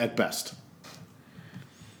sketchy at best.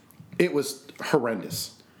 It was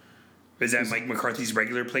horrendous. Is that Mike McCarthy's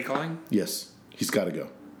regular play calling? Yes. He's got to go.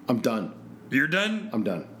 I'm done. You're done? I'm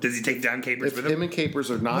done. Does he take Dom Capers If with him him? and Capers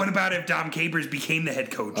are not... What about if Dom Capers became the head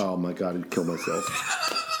coach? Oh, my God. I'd kill myself.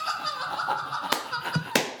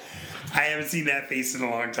 I haven't seen that face in a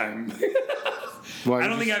long time. Why I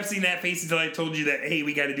don't think I've seen that face until I told you that, hey,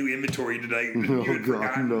 we got to do inventory tonight. Oh,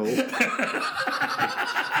 God, no.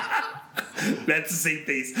 That's the same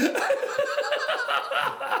face.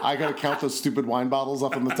 I got to count those stupid wine bottles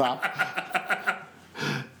up on the top.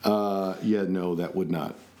 Yeah, no, that would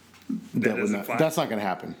not. That would doesn't not. fly? That's not going to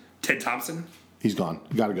happen. Ted Thompson? He's gone.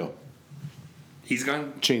 Got to go. He's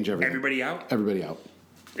gone? Change everything. Everybody out? Everybody out.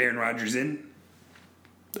 Aaron Rodgers in?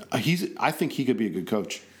 I think he could be a good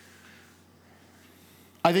coach.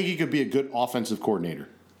 I think he could be a good offensive coordinator.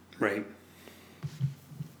 Right.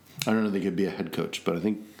 I don't know if he could be a head coach, but I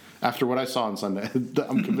think after what I saw on Sunday,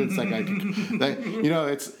 I'm convinced that guy could.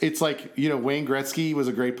 It's like, Wayne Gretzky was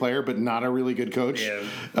a great player, but not a really good coach. Yeah.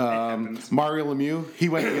 Mario Lemieux, he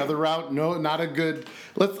went the other route. No, not a good.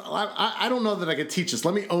 I don't know that I could teach this.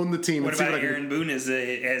 Let me own the team. What and see about what I can Aaron Boone as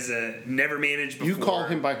a never managed before? You call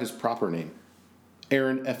him by his proper name,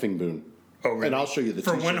 Aaron effing Boone. Oh, really? And I'll show you the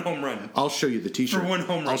For t-shirt. one home run. I'll show you the t-shirt. For one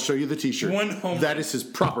home run. I'll show you the t-shirt. One home That run. is his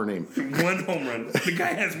proper name. One home run. The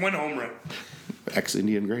guy has one home run.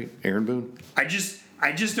 Ex-Indian great, Aaron Boone. I just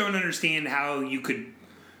don't understand how you could.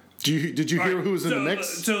 Did you hear who was in the mix?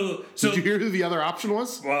 So did you hear who the other option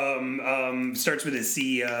was? Starts with a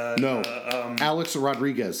C. No, Alex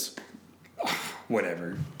Rodriguez.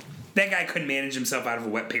 Whatever. That guy couldn't manage himself out of a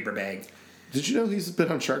wet paper bag. Did you know he's been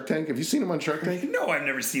on Shark Tank? Have you seen him on Shark Tank? No, I've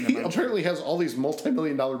never seen He him. apparently has all these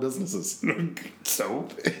multi-million-dollar businesses. So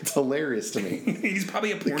It's hilarious to me. he's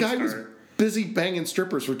probably a porn The guy star. was busy banging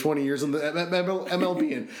strippers for 20 years in the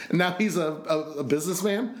MLB, and now he's a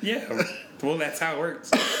businessman? Yeah. Well, that's how it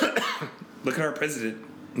works. Look at our president.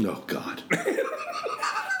 Oh, God.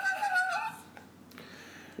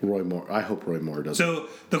 Roy Moore. I hope Roy Moore doesn't. So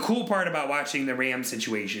the cool part about watching the Rams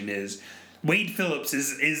situation is Wade Phillips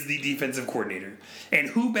is the defensive coordinator. And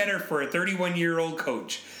who better for a 31-year-old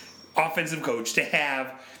coach, offensive coach, to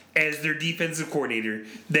have as their defensive coordinator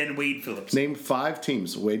than Wade Phillips? Name 5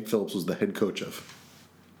 teams Wade Phillips was the head coach of.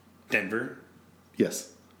 Denver.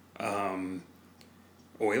 Yes.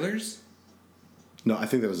 Oilers? No, I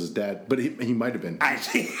think that was his dad, but he might have been. I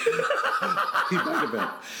think He might have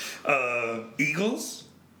been. Eagles.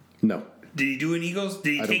 No, Did he do an Eagles?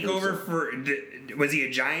 Did he I don't take believe over so. for? Was he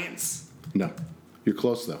a Giants? no. You're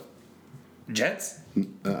close though. Jets?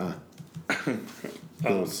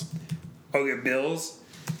 Bills. Okay, Bills.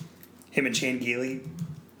 Him and Chan Gailey.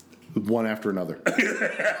 One after another.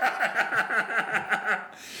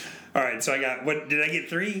 All right, so I got what? Did I get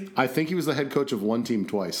 3? I think he was the head coach of one team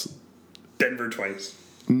twice. Denver twice.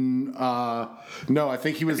 No, I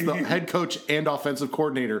think he was the head coach and offensive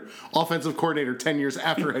coordinator. Offensive coordinator 10 years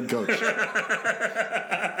after head coach.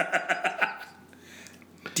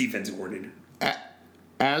 Defensive coordinator.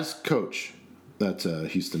 As coach, that's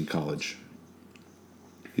Houston College.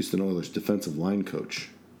 Houston Oilers defensive line coach.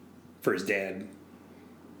 For his dad.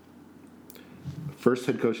 First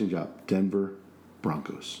head coaching job, Denver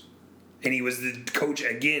Broncos. And he was the coach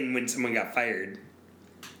again when someone got fired.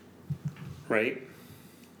 Right?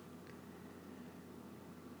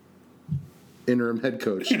 Interim head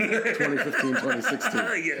coach,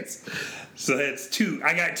 2015-2016. Yes. So that's 2.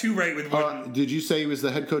 I got 2 right with one. Did you say he was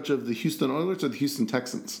the head coach of the Houston Oilers or the Houston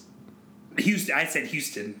Texans? Houston. I said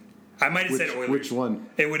Houston. I might have said Oilers. Which one?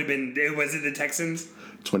 It would have been. Was it the Texans?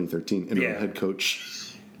 2013 interim Yeah. head coach.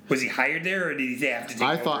 Was he hired there, or did he have to take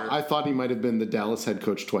over? I thought he might have been the Dallas head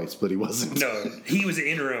coach twice, but he wasn't. No, he was an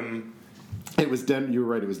interim. It was Denver. You were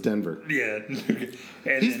right. It was Denver. Yeah.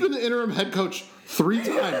 And He's been the interim head coach 3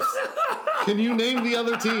 times. Can you name the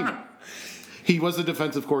other team? He was a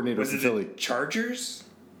defensive coordinator Was for it Philly. the Chargers?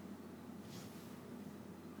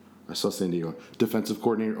 I saw San Diego. Defensive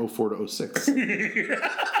coordinator 04 to 06.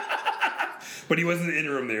 But he wasn't the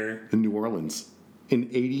interim there. In New Orleans. In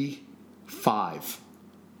 85.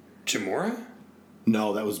 Chamora?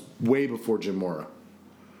 No, that was way before Jim Mora.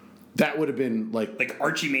 That would have been Like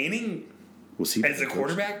Archie Manning was he as the a coach?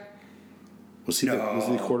 quarterback? Was he No.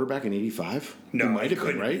 the quarterback in 85? No, he might have been,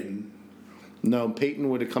 couldn't right? have been. No, Peyton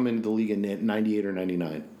would have come into the league in 98 or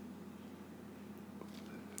 99.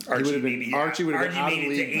 Archie would have been- maybe. Archie would have been out of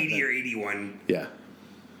made the it to league by 80 then. or 81. Yeah.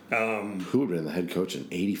 Who would have been the head coach in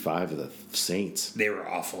 85 of the Saints? They were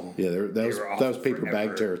awful. Yeah, They that were was awful paper bag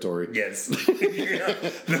forever. territory. Yes.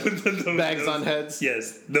 Bags on heads.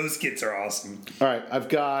 Yes, those skits are awesome. All right, I've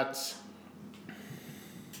got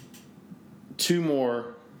 2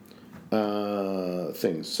 more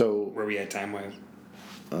things. So Where we at time wise?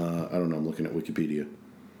 I don't know. I'm looking at Wikipedia.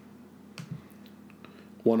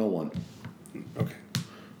 101, Okay.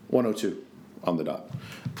 102 on the dot.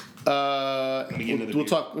 We'll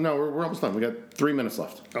talk. No, we're almost done. We got 3 minutes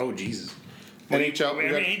left. Oh Jesus. NHL. we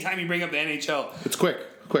got- Anytime you bring up the NHL, It's quick.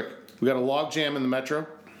 We got a log jam in the Metro.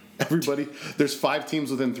 Everybody, there's 5 teams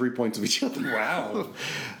within 3 points of each other.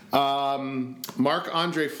 wow.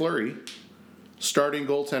 Marc-Andre Fleury, starting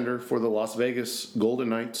goaltender for the Las Vegas Golden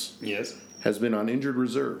Knights, Yes. has been on injured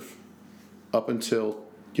reserve up until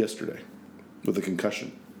yesterday with a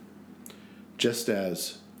concussion. Just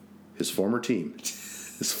as his former team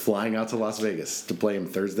is flying out to Las Vegas to play him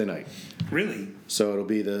Thursday night. Really? So it'll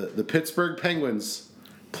be the Pittsburgh Penguins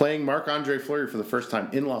playing Marc-Andre Fleury for the first time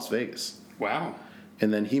in Las Vegas. Wow.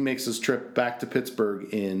 And then he makes his trip back to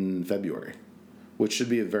Pittsburgh in February, which should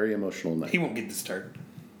be a very emotional night. He won't get the start.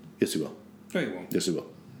 Yes, he will. No, he won't. Yes, he will.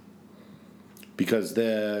 Because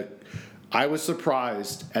I was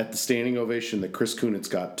surprised at the standing ovation that Chris Kunitz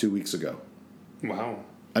got 2 weeks ago. Wow.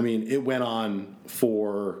 I mean, it went on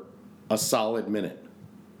for a solid minute.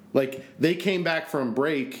 Like, they came back from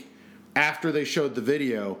break after they showed the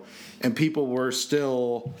video, and people were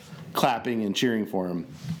still clapping and cheering for him.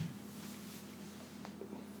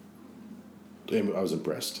 And I was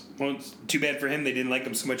impressed. Well, it's too bad for him. They didn't like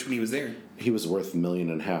him so much when he was there. He was worth $1.5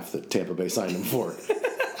 million that Tampa Bay signed him for.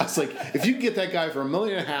 I was like, if you can get that guy for $1.5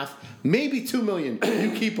 million, maybe $2 million,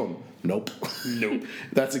 you keep him. Nope. Nope.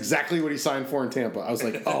 That's exactly what he signed for in Tampa. I was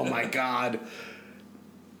like, oh my God.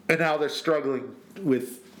 And now they're struggling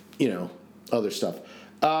with, other stuff.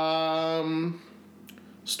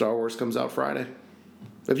 Star Wars comes out Friday.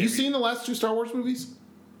 Have you seen the last 2 Star Wars movies?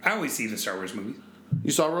 I always see the Star Wars movies.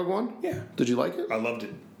 You saw Rogue One? Yeah. Did you like it? I loved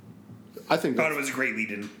it. I think Thought it was a great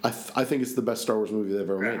lead-in. I think it's the best Star Wars movie they've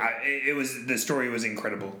ever made. The story was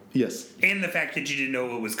incredible, Yes. and the fact that you didn't know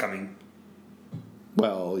what was coming.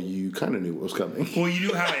 Well, you kind of knew what was coming. Well, you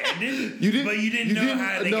knew how it ended, but you didn't know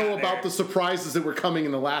how they got about there. the surprises that were coming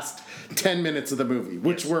in the last 10 minutes of the movie,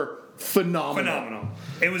 which were phenomenal. Phenomenal.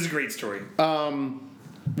 It was a great story.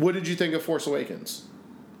 What did you think of Force Awakens?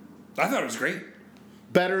 I thought it was great.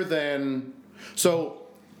 Better than... So,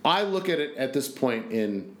 I look at it at this point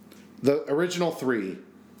in... The original 3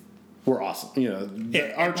 were awesome. Yeah,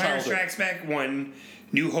 our Empire childhood. Strikes Back 1,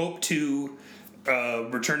 New Hope 2,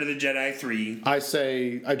 Return of the Jedi 3. I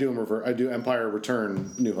say I do them revert. I do Empire,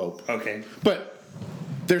 Return, New Hope. Okay. But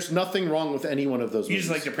there's nothing wrong with any one of those You movies.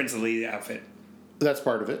 just like the Prince of Leia outfit. That's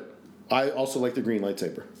part of it. I also like the green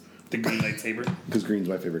lightsaber. The green lightsaber. Because green's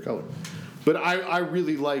my favorite color. But I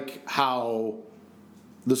really like how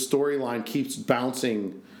the storyline keeps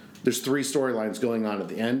bouncing. There's 3 storylines going on at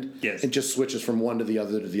the end. Yes. It just switches from one to the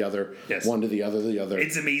other to the other. Yes. One to the other to the other.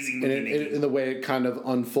 It's amazing movie making. And the way it kind of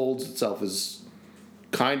unfolds itself is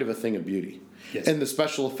kind of a thing of beauty. Yes. And the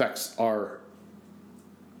special effects are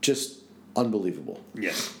just unbelievable.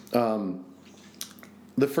 Yes.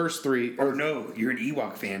 The first 3... Or no, you're an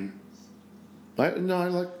Ewok fan.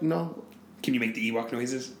 No. Can you make the Ewok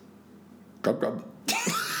noises? Grub, grub.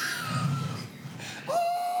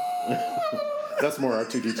 That's more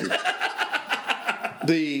R2-D2.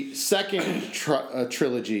 The second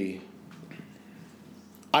trilogy,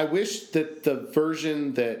 I wish that the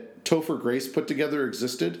version that Topher Grace put together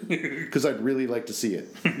existed, because I'd really like to see it.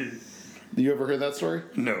 You ever heard that story?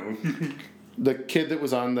 No. The kid that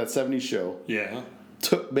was on that 70s show Yeah.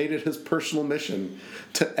 made it his personal mission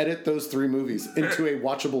to edit those 3 movies into a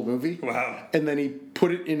watchable movie. Wow. And then he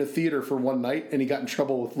put it in a theater for one night, and he got in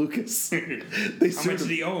trouble with Lucas. How much did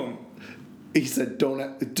he owe him? He said,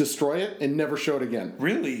 "Don't destroy it and never show it again."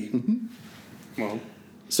 Really? Mm-hmm.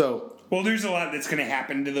 Well, there's a lot that's going to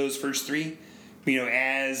happen to those first 3.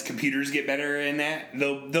 As computers get better in that,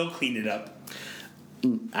 they'll clean it up.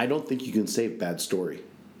 I don't think you can save bad story.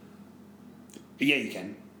 Yeah, you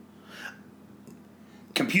can.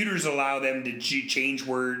 Computers allow them to change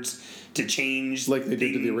words, to change Like they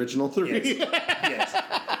did to the original 3. Yes.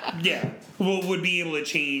 Yeah. Well, would be able to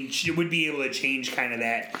change kind of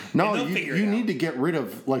that. No, and you need to get rid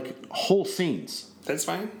of whole scenes. That's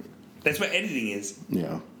fine. That's what editing is.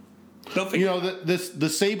 Yeah. They'll figure it out.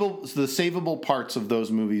 the savable parts of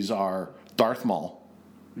those movies are Darth Maul,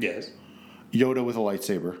 Yes. Yoda with a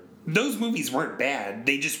lightsaber. Those movies weren't bad.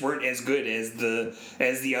 They just weren't as good as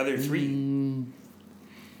the other 3.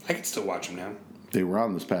 I could still watch them now. They were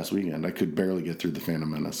on this past weekend. I could barely get through The Phantom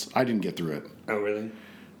Menace. I didn't get through it. Oh, really?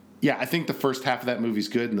 Yeah, I think the first half of that movie's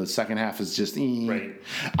good, and the second half is just... Right.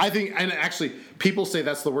 I think, and actually, people say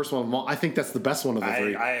that's the worst one of them all. I think that's the best one of the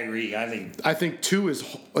 3. I agree. I think 2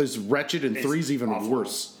 is wretched, and 3 is even awful.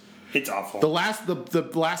 worse. It's awful. The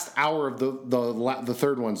last hour of the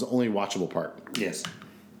third one's the only watchable part. Yes.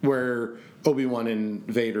 Where Obi-Wan and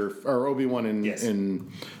Vader, or Obi-Wan and Yes.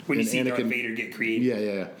 and When you and see Anakin, Darth Vader get created.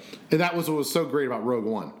 yeah, and that was what was so great about Rogue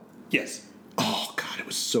One. Yes. Oh God, it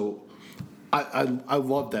was so. I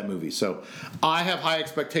loved that movie. So I have high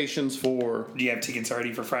expectations for Do you have tickets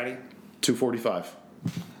already for Friday? 2:45.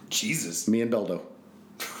 Jesus. Me and Beldo.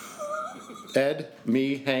 Ed,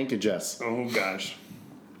 me, Hank, and Jess. Oh gosh.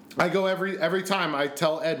 I go every time. I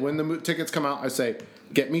tell Ed when the tickets come out. I say,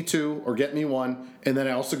 get me 2 or get me 1, and then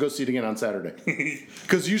I also go see it again on Saturday.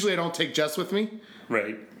 Because usually I don't take Jess with me,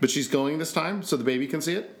 Right. but she's going this time, so the baby can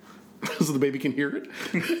see it, so the baby can hear it.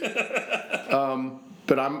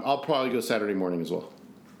 But I'll probably go Saturday morning as well.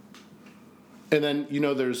 And then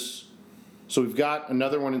so we've got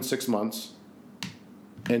another one in 6 months,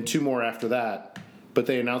 and 2 more after that. But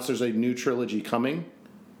they announced there's a new trilogy coming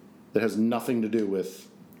that has nothing to do with.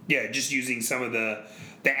 Yeah, just using some of the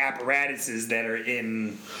apparatuses that are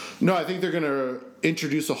in. No, I think they're going to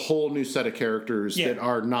introduce a whole new set of characters Yeah. that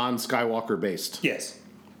are non-Skywalker based. Yes.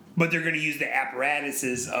 But they're going to use the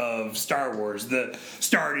apparatuses of Star Wars, the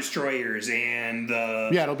Star Destroyers and the...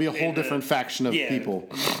 Yeah, it'll be a whole different faction of people.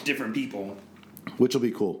 Different people. Which will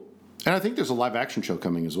be cool. And I think there's a live action show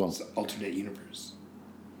coming as well. It's the alternate universe.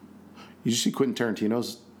 You see Quentin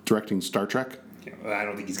Tarantino's directing Star Trek? Yeah, well, I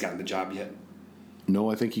don't think he's gotten the job yet.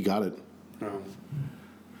 No, I think he got it. No.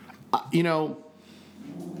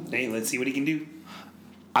 Hey, let's see what he can do.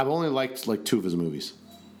 I've only liked 2 of his movies.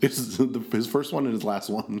 His first one and his last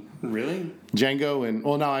one. Really? Django and...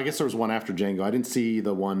 Well, no, I guess there was one after Django. I didn't see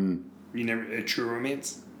the one... You never... A True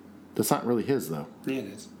Romance? That's not really his, though. Yeah, it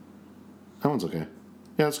is. That one's okay.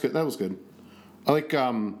 Yeah, that's good. That was good. I like...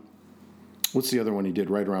 What's the other one he did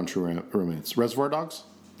right around True Romance? Reservoir Dogs?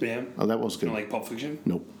 Yeah. Oh, that was You good. don't like Pulp Fiction?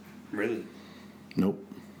 Nope. Really? Nope.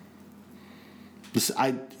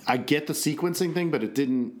 I get the sequencing thing, but it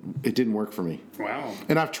didn't work for me. Wow.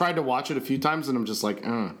 And I've tried to watch it a few times, and I'm just like,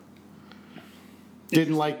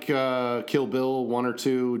 Didn't like Kill Bill 1 or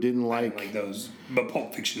 2. Didn't I like... don't like those. But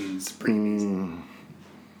Pulp Fiction's pretty amazing.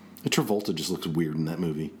 Travolta just looks weird in that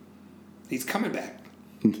movie. He's coming back.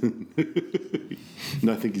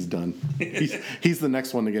 No, I think he's done. He's the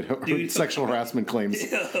next one to get sexual harassment claims.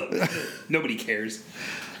 Nobody cares.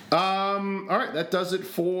 All right, that does it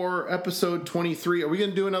for episode 23. Are we going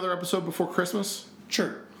to do another episode before Christmas?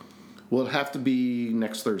 Sure. Will it have to be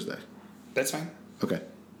next Thursday? That's fine. Okay.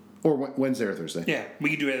 Or Wednesday or Thursday? Yeah,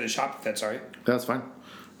 we can do it at the shop if that's all right. That's fine.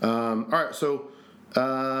 All right, so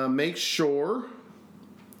make sure...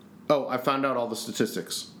 Oh, I found out all the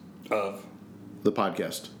statistics Of? the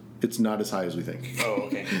podcast. It's not as high as we think. Oh,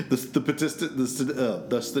 okay. The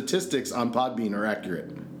statistics on Podbean are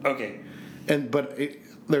accurate. Okay. But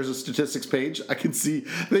there's a statistics page. I can see.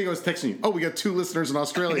 I think I was texting you. Oh, we got 2 listeners in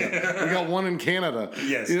Australia. We got 1 in Canada.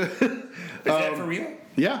 Yes. Is that for real?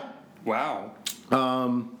 Yeah. Wow.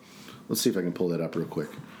 Let's see if I can pull that up real quick.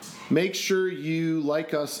 Make sure you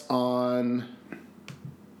like us on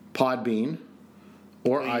Podbean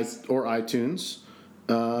or iTunes.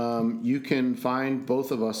 You can find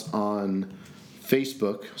both of us on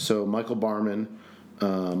Facebook. So Michael Barman,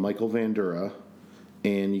 Michael Vandura,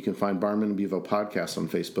 and you can find Barman and Bevo Podcast on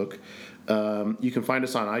Facebook. You can find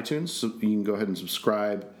us on iTunes, so you can go ahead and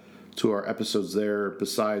subscribe to our episodes there.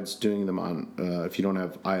 Besides doing them on, if you don't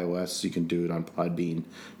have iOS, you can do it on Podbean.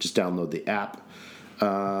 Just download the app.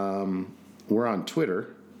 We're on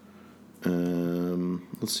Twitter.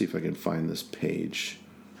 Let's see if I can find this page.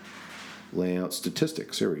 Layout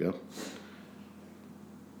statistics. Here we go.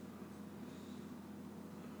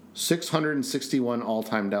 661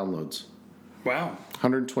 all-time downloads. Wow.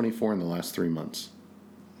 124 in the last 3 months.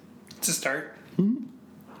 It's a start. Mm-hmm.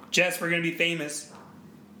 Jess, we're going to be famous.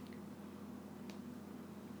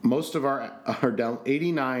 Most of our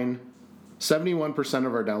 71%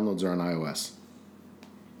 of our downloads are on iOS.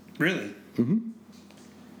 Really? Mm-hmm.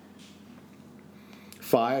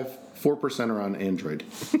 4% are on Android.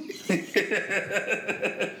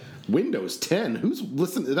 Windows 10. Who's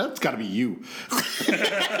listening? That's got to be you.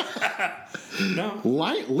 No.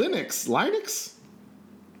 Linux.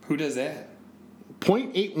 Who does that?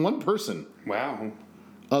 0.81 person. Wow.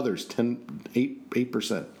 Others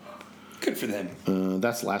 8%. Good for them.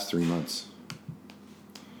 That's last 3 months.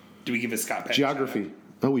 Do we give a Scott Patton Geography.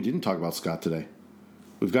 Oh, we didn't talk about Scott today.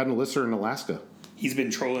 We've got an listener in Alaska. He's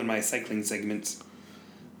been trolling my cycling segments,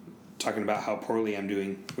 talking about how poorly I'm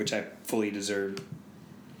doing, which I fully deserve.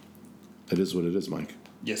 It is what it is, Mike.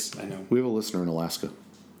 Yes, I know. We have a listener in Alaska.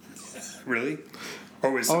 Really?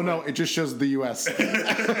 Or was Oh, no, it just shows the U.S.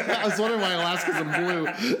 I was wondering why Alaska's in blue.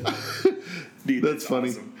 Dude, that's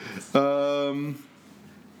funny. Awesome.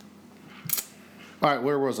 All right,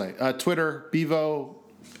 where was I? Twitter, Bevo,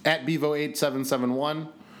 at Bevo8771.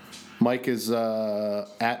 Mike is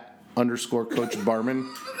at _Coach Barman.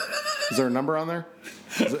 Is there a number on there?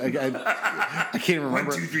 I can't even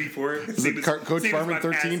remember. 1, 2, 3, 4. Is it Coach Barman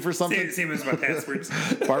 13 for something? Same as my passwords.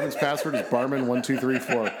 Barman's password is Barman 1, 2, 3,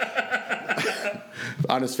 4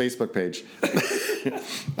 on his Facebook page.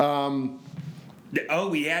 Oh,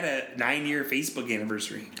 we had a 9-year Facebook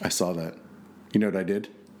anniversary. I saw that. You know what I did?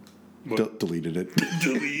 What? Deleted it.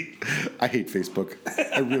 Delete. I hate Facebook.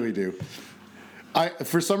 I really do.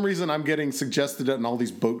 For some reason, I'm getting suggested in all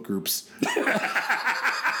these boat groups.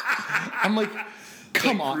 I'm like,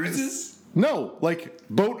 come on. Cruises? No, like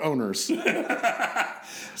boat owners.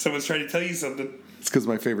 Someone's trying to tell you something. It's because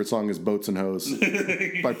my favorite song is Boats and Hoes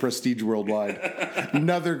by Prestige Worldwide.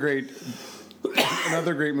 Another great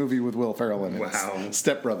movie with Will Ferrell in it. Wow.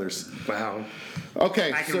 Step Brothers. Wow.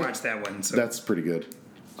 Okay. I can watch that one. So. That's pretty good.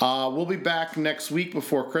 We'll be back next week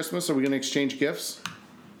before Christmas. Are we going to exchange gifts?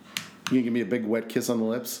 You gonna give me a big wet kiss on the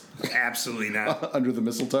lips? Absolutely not. Under the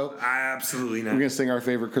mistletoe? Absolutely not. We're gonna sing our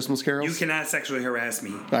favorite Christmas carols? You cannot sexually harass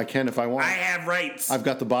me. I can if I want. I have rights. I've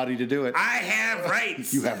got the body to do it. I have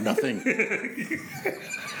rights. You have nothing.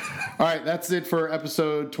 All right, that's it for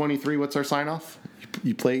episode 23. What's our sign off?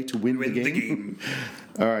 You play to win the game.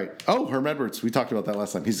 All right. Oh, Herm Edwards. We talked about that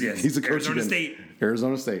last time. He's a coach Arizona again. State.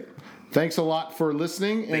 Arizona State. Thanks a lot for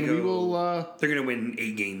listening, and we will. They're gonna win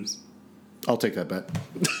 8 games. I'll take that bet.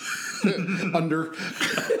 Under.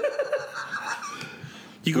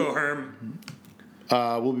 You go, Herm.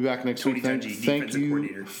 We'll be back next week. Tony Dungy, Thank you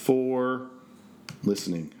coordinator. for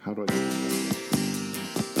listening. How do I do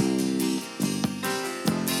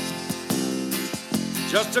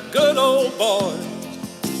Just a good old boy,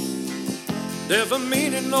 never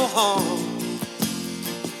meaning no harm.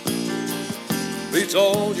 Beats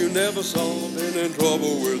all you never saw, been in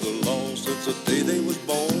trouble with the law since the day they was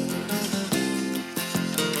born.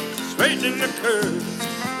 Straightening the curves,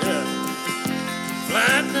 yeah,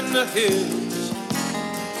 flattening the hills.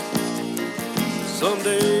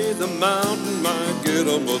 Someday the mountain might get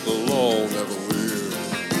 'em, but the law never will.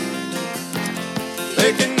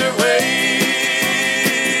 They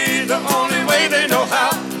way, the only way they know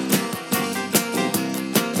how.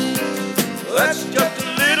 That's just a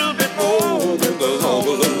little bit more than the love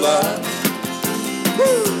of the life.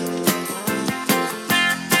 Woo!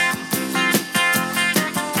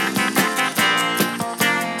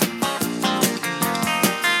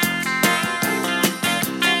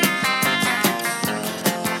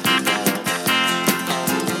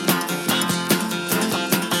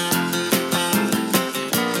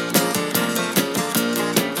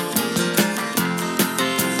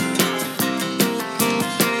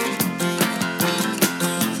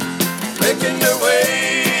 Making their way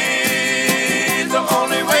the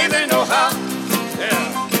only way they know how.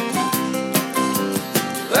 Yeah.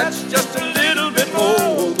 That's just a little bit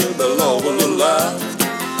more than the law will allow.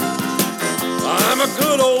 I'm a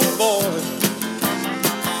good old boy.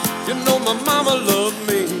 You know my mama loved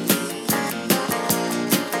me,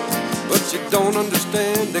 but she don't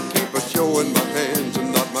understand. They keep a show in my hands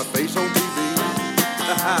and not my face on TV.